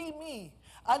to see me.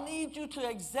 I need you to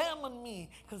examine me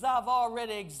because I've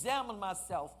already examined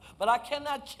myself. But I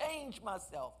cannot change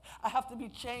myself. I have to be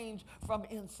changed from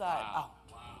inside out.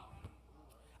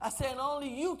 I said, only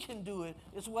you can do it,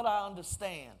 is what I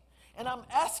understand. And I'm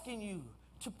asking you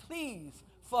to please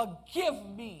forgive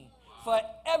me for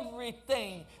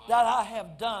everything that I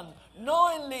have done,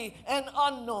 knowingly and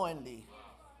unknowingly.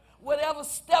 Whatever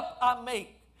step I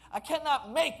make, I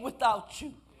cannot make without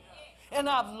you. And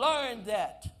I've learned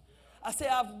that. I say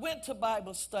I've went to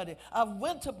Bible study. I've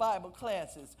went to Bible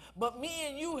classes. But me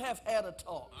and you have had a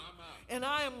talk. And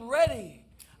I am ready.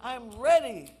 I am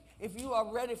ready if you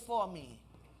are ready for me.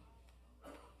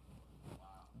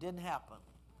 Didn't happen.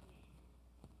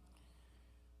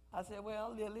 I said,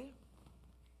 well, Lily,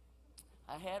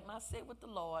 I had my say with the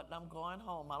Lord, and I'm going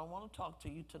home. I don't want to talk to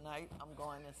you tonight. I'm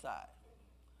going inside.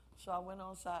 So I went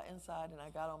inside, and I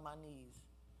got on my knees.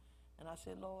 And I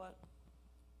said, Lord,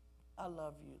 I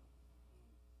love you.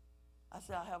 I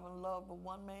said, I haven't loved but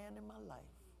one man in my life.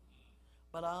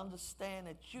 But I understand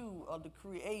that you are the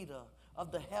creator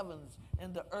of the heavens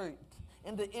and the earth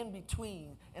and the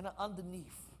in-between and the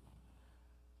underneath.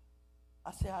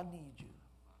 I said, I need you.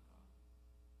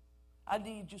 I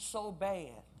need you so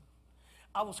bad.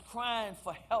 I was crying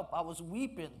for help. I was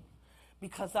weeping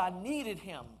because I needed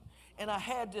him. And I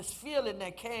had this feeling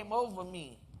that came over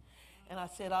me. And I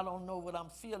said, I don't know what I'm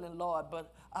feeling, Lord,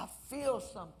 but I feel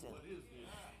something.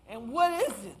 And what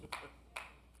is it?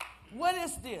 What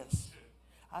is this?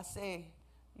 I say,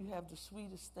 you have the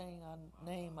sweetest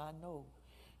name I know,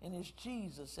 and it's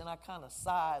Jesus. And I kind of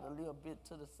sighed a little bit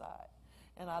to the side,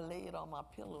 and I laid on my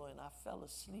pillow, and I fell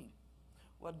asleep.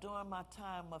 Well, during my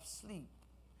time of sleep,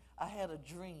 I had a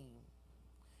dream,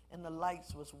 and the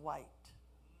lights was white.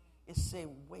 It said,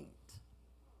 wait.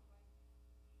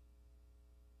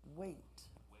 Wait.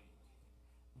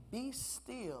 Be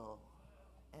still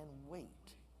and wait.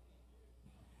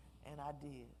 And I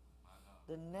did.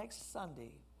 The next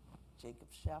Sunday,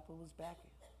 Jacob's Chapel was back in.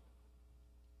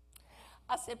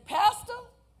 I said, Pastor,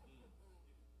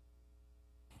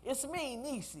 it's me,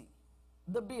 Nisi,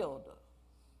 the builder.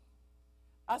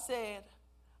 I said,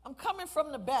 I'm coming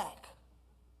from the back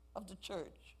of the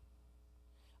church.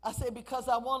 I said, because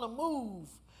I want to move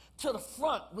to the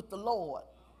front with the Lord.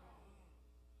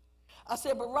 I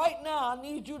said, but right now I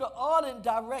need you to order and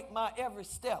direct my every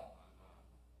step.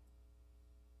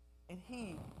 And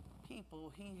he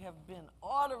have been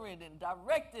ordering and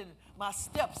directing my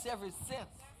steps ever since.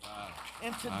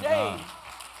 And today,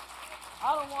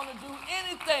 I don't want to do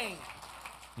anything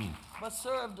but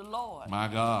serve the Lord. My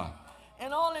God.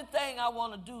 And the only thing I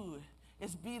want to do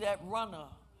is be that runner,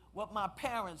 what my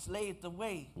parents laid the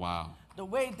way. Wow. The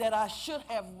way that I should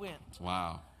have went.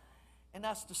 Wow. And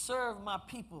that's to serve my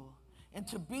people and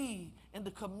to be in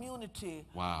the community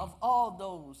Wow. of all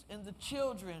those, and the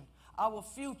children, our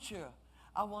future.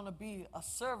 I want to be a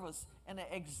service and an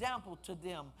example to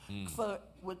them for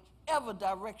whichever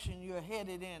direction you're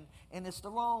headed in. And it's the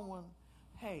wrong one.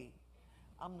 Hey,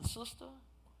 I'm the sister,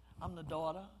 I'm the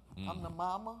daughter, I'm the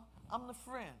mama, I'm the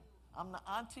friend, I'm the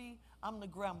auntie, I'm the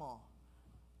grandma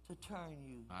to turn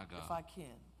you, if I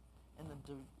can, in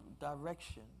the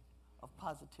direction of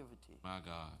positivity. My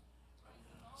God.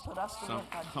 So that's the work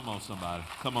I do. Come on, somebody.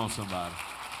 Come on, somebody.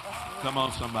 Come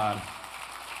on, somebody.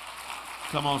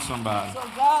 Come on, somebody. So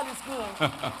God is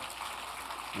good.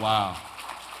 Wow.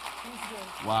 He's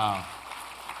good. Wow.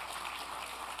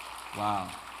 Wow.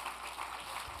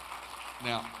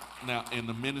 Now, in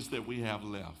the minutes that we have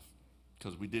left,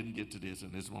 because we didn't get to this,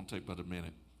 and this won't take but a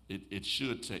minute. It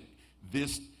should take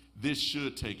this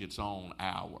should take its own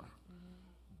hour.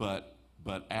 But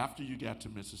after you got to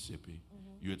Mississippi,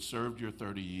 you had served your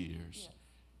 30 years, Yes.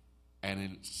 and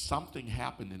then something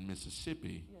happened in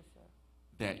Mississippi Yes, sir.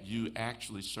 that you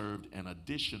actually served an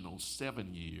additional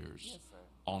 7 years Yes, sir.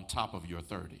 on top of your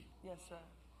 30. Yes, sir.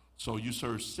 So you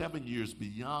served 7 years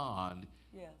beyond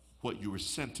Yes. what you were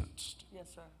sentenced.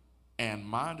 Yes, sir. And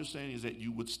my understanding is that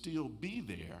you would still be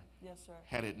there Yes, sir.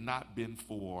 had it not been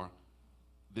for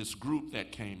this group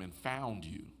that came and found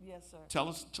you. Yes, sir. Tell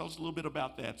us a little bit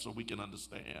about that so we can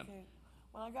understand. Okay.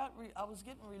 When I was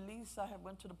getting released, I had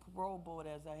went to the parole board,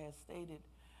 as I had stated.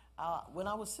 When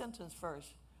I was sentenced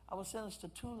first, I was sentenced to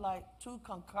two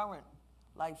concurrent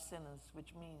life sentences,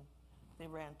 which means they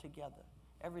ran together.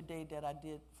 Every day that I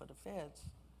did for the feds,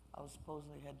 I was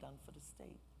supposedly had done for the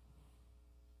state.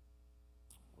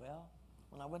 Well,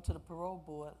 when I went to the parole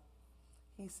board,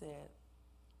 he said,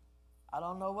 I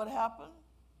don't know what happened.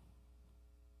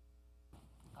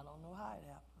 I don't know how it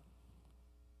happened.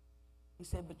 He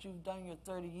said, but you've done your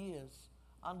 30 years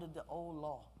under the old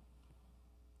law.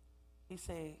 He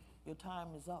said, your time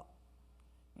is up.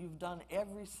 You've done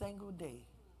every single day.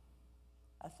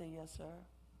 I said, yes, sir.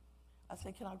 I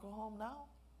said, can I go home now?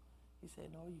 He said,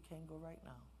 no, you can't go right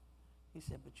now. He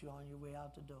said, but you're on your way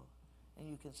out the door, and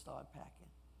you can start packing.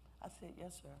 I said,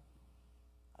 yes, sir.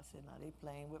 I said, now they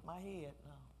playing with my head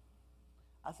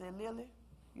now. I said, Lily,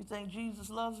 you think Jesus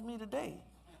loves me today?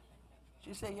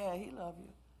 She said, yeah, he loves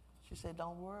you. She said,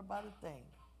 don't worry about a thing.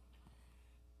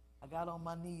 I got on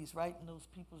my knees right in those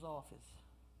people's office.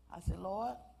 I said,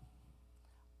 Lord,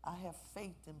 I have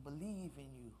faith and believe in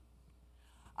you.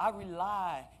 I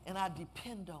rely and I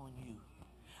depend on you.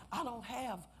 I don't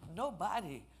have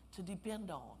nobody to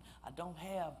depend on. I don't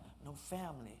have no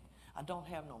family. I don't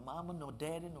have no mama, no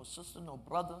daddy, no sister, no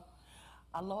brother.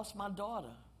 I lost my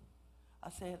daughter.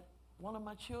 I said, one of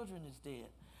my children is dead.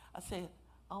 I said,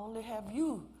 I only have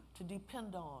you to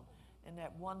depend on and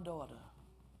that one daughter.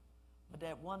 But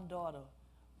that one daughter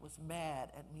was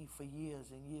mad at me for years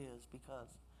and years because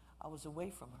I was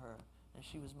away from her and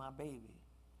she was my baby.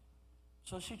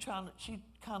 So she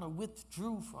kind of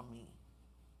withdrew from me.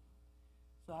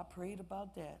 So I prayed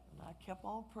about that, and I kept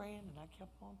on praying, and I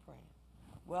kept on praying.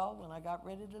 Well, when I got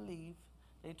ready to leave,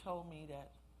 they told me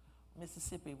that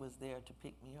Mississippi was there to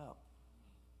pick me up.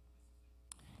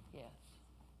 Yes.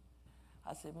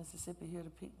 I said, Mississippi here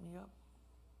to pick me up?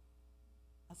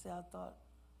 I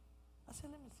said,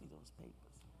 let me see those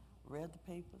papers. Read the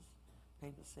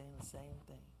papers saying the same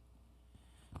thing.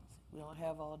 We don't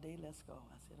have all day, let's go.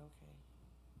 I said, okay.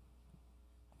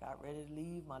 I got ready to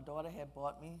leave. My daughter had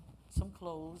bought me some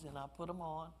clothes, and I put them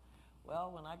on.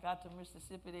 Well, when I got to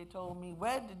Mississippi, they told me,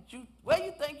 where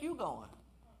you think you going?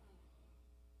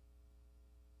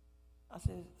 I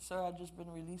said, sir, I've just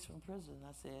been released from prison.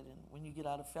 I said, and when you get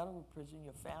out of federal prison,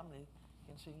 your family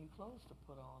can send you clothes to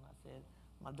put on. I said,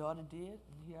 my daughter did,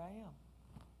 and here I am.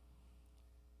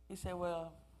 He said,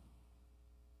 well,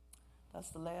 that's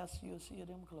the last you'll see of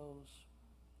them clothes.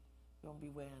 You won't be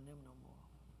wearing them no more.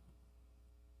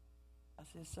 I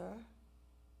said, sir?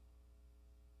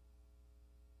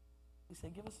 He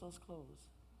said, give us those clothes.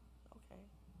 Okay.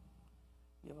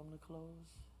 Give them the clothes.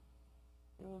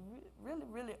 It was really,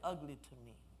 really ugly to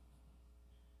me.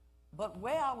 But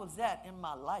where I was at in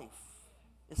my life,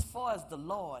 as far as the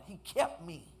Lord, he kept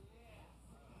me.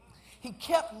 He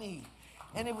kept me.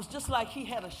 And it was just like he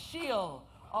had a shield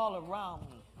all around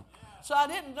me. So I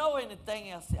didn't know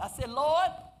anything else. I said, Lord,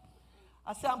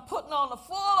 I'm putting on the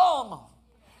full armor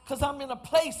because I'm in a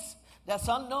place that's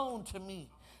unknown to me,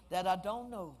 that I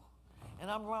don't know. And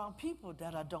I'm around people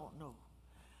that I don't know.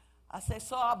 I said,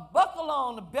 so I buckle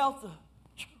on the belt of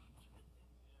truth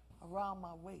around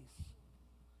my waist.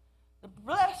 The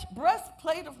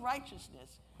breastplate of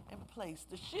righteousness in place.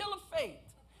 The shield of faith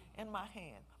in my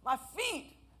hand. My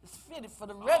feet is fitted for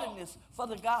the readiness for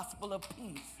the gospel of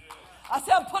peace. I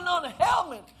said, I'm putting on a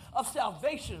helmet of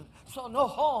salvation so no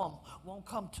harm won't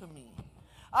come to me.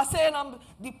 I said, I'm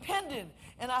dependent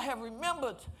and I have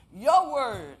remembered your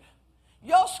word,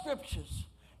 your scriptures,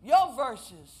 your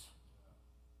verses,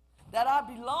 that I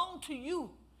belong to you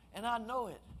and I know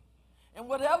it. And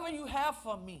whatever you have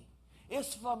for me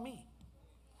is for me.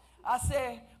 I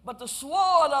said, but the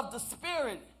sword of the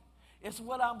Spirit is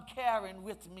what I'm carrying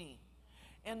with me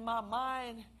in my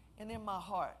mind and in my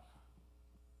heart.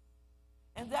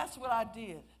 And that's what I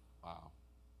did. Wow.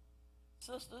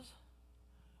 Sisters,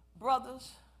 brothers,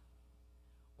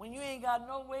 when you ain't got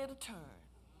no way to turn,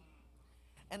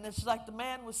 and it's like the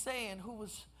man was saying who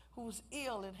was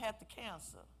ill and had the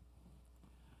cancer.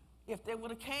 If they would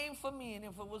have came for me and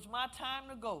if it was my time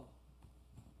to go,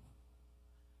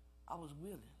 I was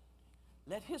willing.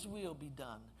 Let his will be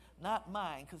done, not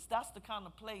mine, because that's the kind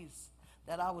of place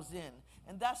that I was in.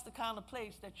 And that's the kind of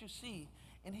place that you see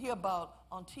and hear about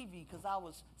on TV, because I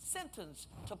was sentenced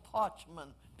to Parchman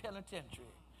Penitentiary.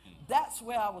 That's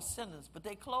where I was sentenced. But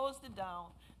they closed it down.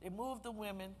 They moved the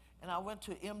women, and I went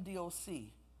to MDOC.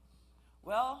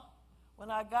 Well, when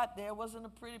I got there, it wasn't a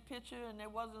pretty picture, and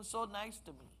it wasn't so nice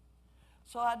to me.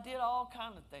 So I did all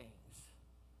kind of things.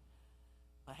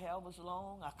 My hair was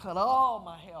long. I cut all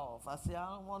my hair off. I said, I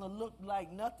don't want to look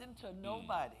like nothing to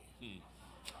nobody.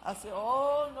 I said,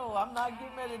 oh, no, I'm not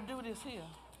getting ready to do this here.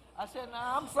 I said,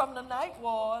 now, I'm from the night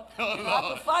ward, and I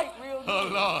can fight real good. Oh,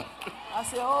 Lord. I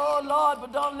said, oh, Lord,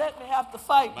 but don't let me have to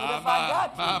fight. But if I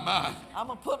got to, I'm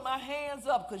going to put my hands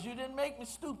up because you didn't make me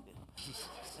stupid.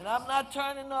 And I'm not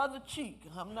turning the other cheek.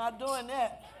 I'm not doing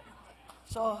that.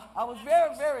 So I was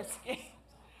very, very scared.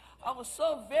 I was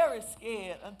so very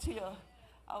scared until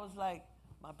I was like,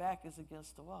 my back is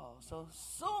against the wall. So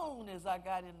soon as I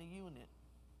got in the unit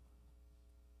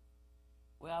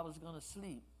where I was going to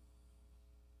sleep,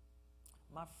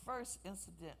 My first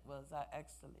incident was I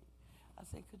asked the lady, I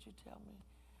said, could you tell me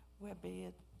where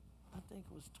bed, I think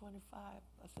it was 25.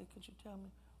 I said, could you tell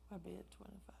me where bed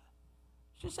 25?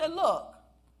 She said, look,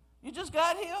 you just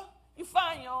got here, you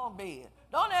find your own bed.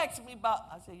 Don't ask me about,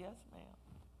 I said, yes, ma'am.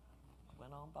 I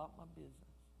went on about my business.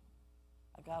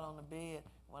 I got on the bed.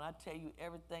 When I tell you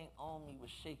everything on me was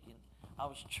shaking, I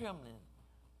was trembling.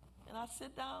 And I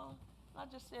sit down, and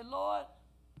I just said, Lord,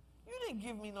 you didn't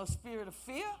give me no spirit of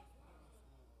fear.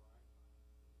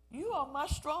 You are my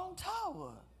strong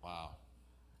tower. Wow.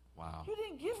 Wow. You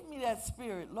didn't give me that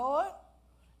spirit, Lord.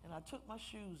 And I took my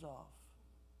shoes off.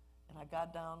 And I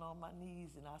got down on my knees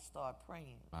and I started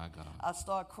praying. My God. I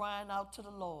started crying out to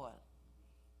the Lord.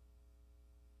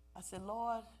 I said,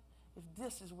 Lord, if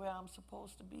this is where I'm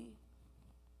supposed to be,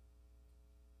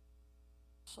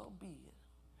 so be it.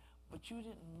 But you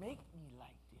didn't make me like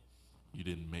this. You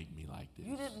didn't make me like this.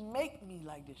 You didn't make me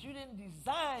like this. You didn't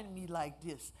design me like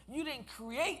this. You didn't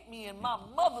create me in my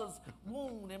mother's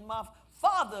womb, and my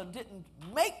father didn't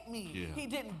make me. Yeah. He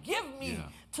didn't give me Yeah.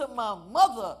 to my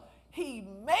mother. He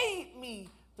made me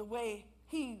the way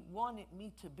he wanted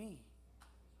me to be.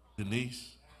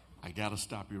 Denise, I got to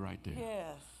stop you right there.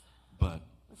 Yes. But,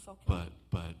 It's okay.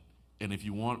 and if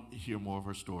you want to hear more of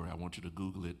her story, I want you to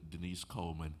Google it, Denise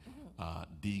Coleman,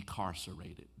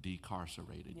 Decarcerated.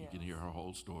 Decarcerated. You can Yes. hear her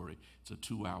whole story. It's a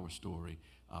 2-hour story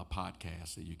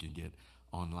podcast that you can get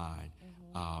online.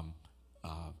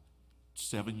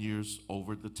 7 years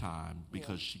over the time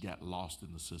because she got lost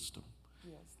in the system.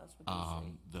 Yes, that's what they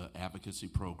say. The advocacy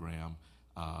program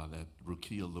that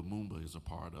Rukia Lumumba is a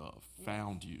part of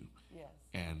found you Yes.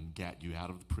 and got you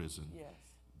out of the prison. Yes.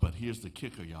 But here's the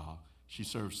kicker, y'all. She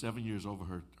served 7 years over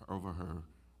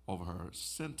her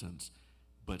sentence,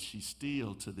 but she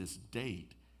still to this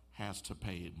date has to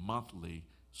pay monthly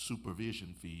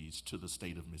supervision fees to the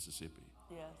state of Mississippi.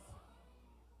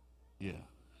 Yes.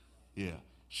 Yeah.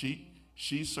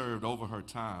 She served over her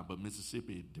time, but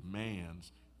Mississippi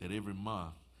demands that every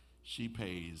month she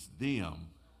pays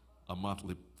them a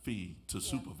monthly fee to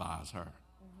supervise her.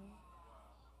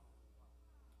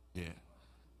 Yeah.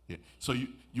 So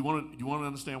you want to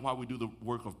understand why we do the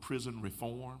work of prison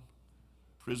reform,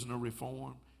 prisoner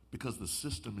reform? Because the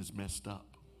system is messed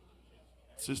up.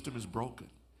 System is broken.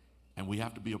 And we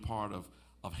have to be a part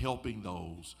of helping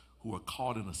those who are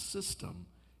caught in a system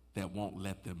that won't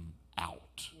let them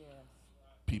out. Yes.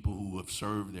 People who have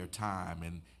served their time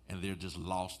and they're just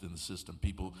lost in the system.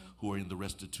 People who are in the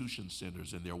restitution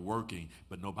centers and they're working,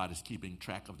 but nobody's keeping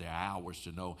track of their hours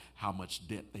to know how much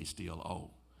debt they still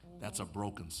owe. That's a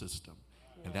broken system.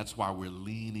 And that's why we're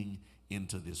leaning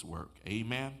into this work.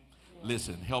 Amen?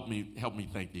 Listen, help me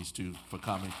thank these two for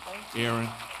coming. Aaron,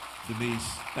 Denise,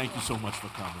 thank you so much for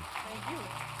coming. Thank you.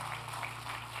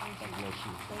 God bless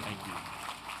you. Thank you.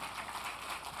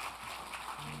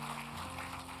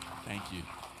 Thank you.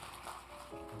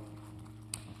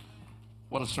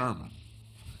 What a sermon.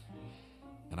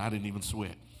 And I didn't even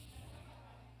sweat.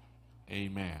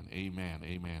 Amen. Amen.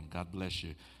 Amen. God bless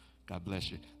you. God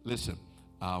bless you. Listen,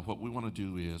 what we want to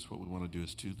do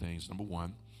is two things. Number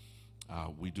one,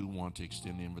 we do want to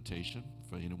extend the invitation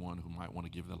for anyone who might want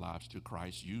to give their lives to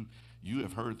Christ. You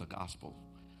have heard the gospel.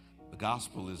 The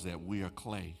gospel is that we are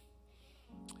clay.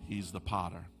 He's the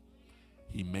potter.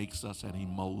 He makes us and he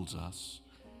molds us.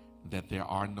 That there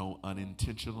are no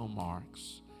unintentional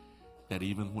marks. That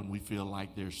even when we feel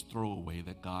like there's throwaway,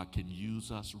 that God can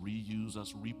use us, reuse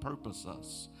us, repurpose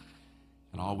us.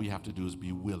 And all we have to do is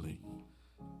be willing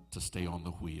to stay on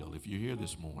the wheel. If you're here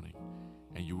this morning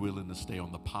and you're willing to stay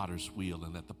on the potter's wheel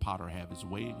and let the potter have his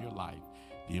way in your life,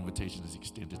 the invitation is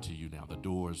extended to you now. The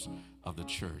doors of the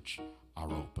church are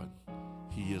open.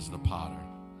 He is the potter.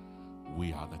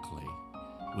 We are the clay.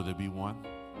 Will there be one?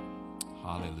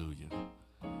 Hallelujah.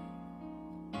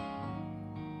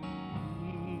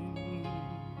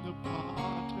 The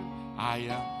potter. I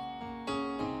am.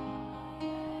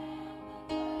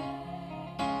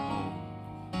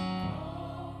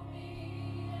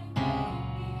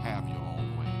 Have your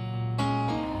own way.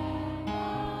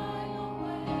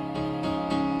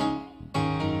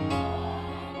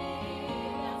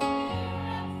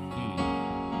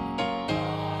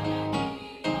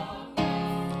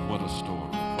 What a story.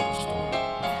 What a story.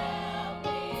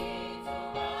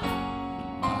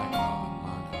 My God,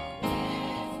 my God.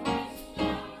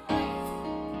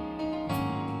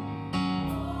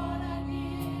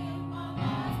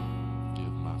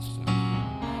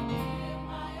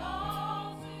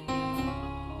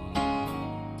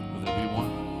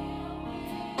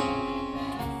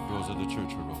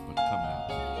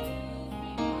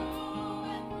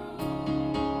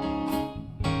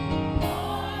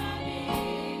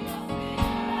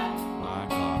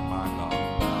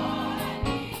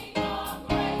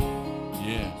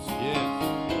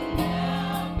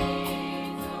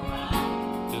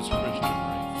 this Christian race.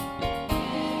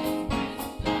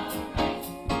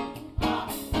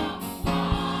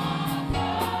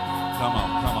 Come on,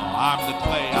 come on. I'm the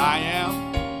clay, I am.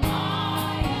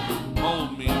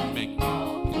 Mold me and make me.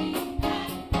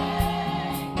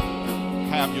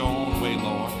 Have your own way,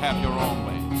 Lord. Have your own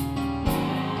way.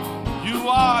 You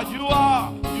are.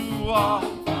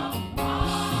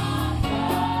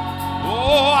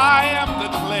 Oh, I am the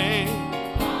clay.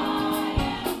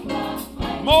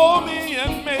 Mold me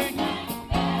and make me.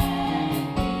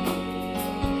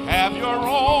 Have your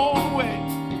own way.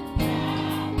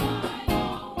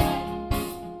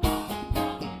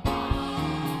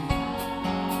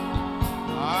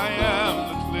 I am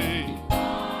the clay.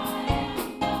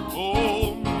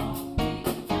 Mold me.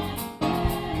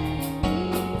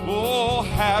 Oh,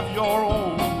 have your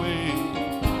own way.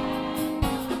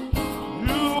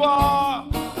 You are.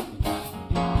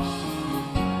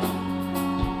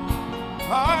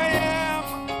 I am.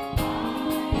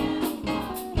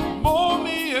 Mold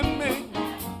me and make me.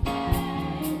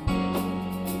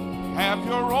 Have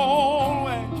your own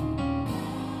way.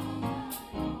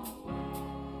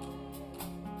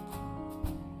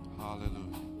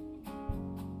 Hallelujah.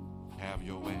 Have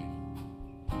your way.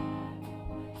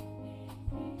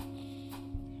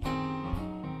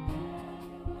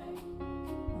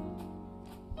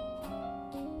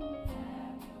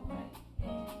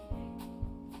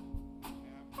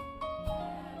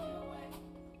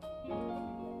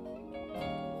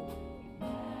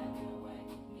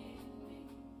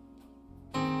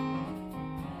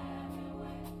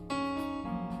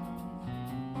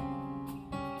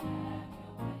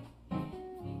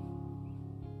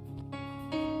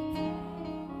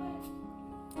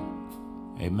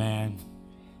 Amen.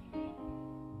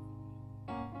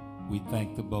 We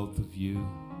thank the both of you.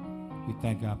 We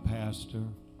thank our pastor.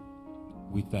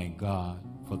 We thank God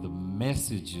for the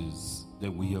messages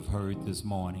that we have heard this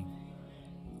morning.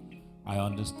 I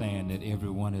understand that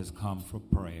everyone has come for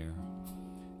prayer.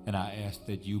 And I ask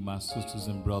that you, my sisters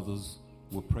and brothers,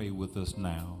 will pray with us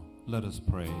now. Let us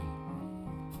pray.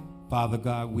 Father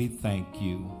God, we thank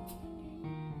you.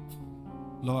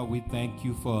 Lord, we thank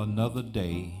you for another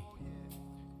day.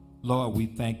 Lord, we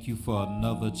thank you for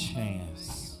another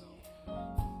chance.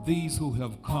 These who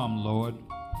have come, Lord,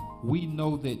 we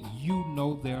know that you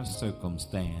know their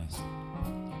circumstance.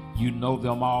 You know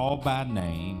them all by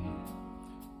name.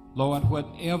 Lord,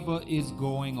 whatever is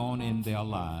going on in their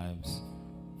lives,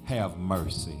 have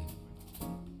mercy.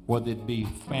 Whether it be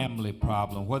family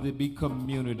problem, whether it be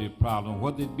community problem,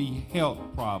 whether it be health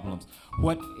problems,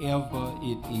 whatever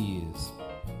it is,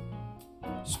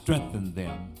 strengthen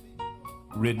them.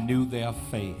 Renew their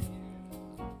faith.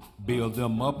 Build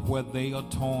them up where they are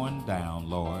torn down,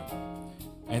 Lord.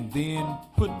 And then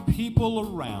put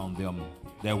people around them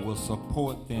that will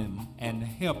support them and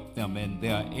help them in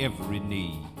their every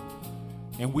need.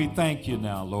 And we thank you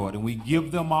now, Lord, and we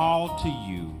give them all to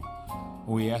you.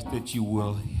 We ask that you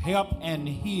will help and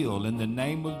heal in the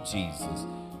name of Jesus.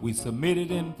 We submit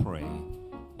it and pray.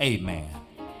 Amen.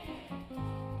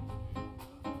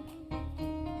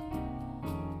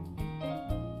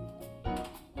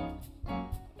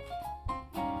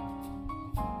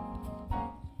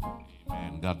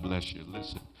 God bless you.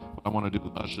 Listen, what I want to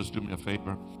do, ushers, do me a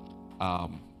favor,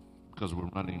 because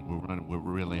we're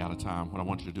really out of time. What I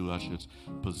want you to do, ushers,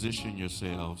 position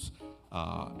yourselves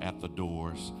at the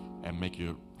doors and make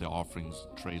the offerings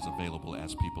trays available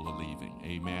as people are leaving.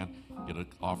 Amen. Get an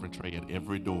offering tray at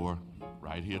every door,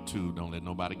 right here too. Don't let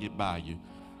nobody get by you.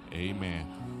 Amen.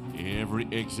 Every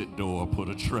exit door, put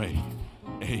a tray.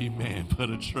 Amen. Put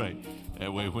a tray.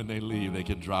 That way, when they leave, they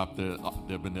can drop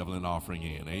their benevolent offering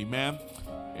in. Amen.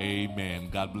 Amen.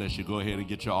 God bless you. Go ahead and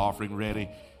get your offering ready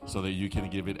so that you can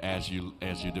give it as you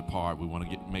depart. We want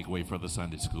to make way for the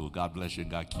Sunday school. God bless you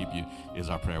and God keep you is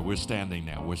our prayer. We're standing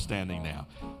now. We're standing now.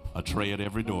 A tray at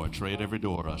every door. A tray at every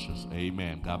door, ushers.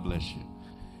 Amen. God bless you.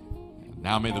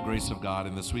 Now may the grace of God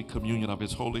and the sweet communion of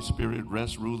his Holy Spirit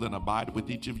rest, rule, and abide with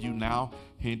each of you now,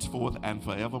 henceforth, and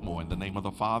forevermore. In the name of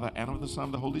the Father, and of the Son,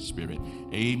 and the Holy Spirit.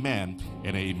 Amen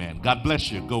and amen. God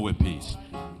bless you. Go in peace.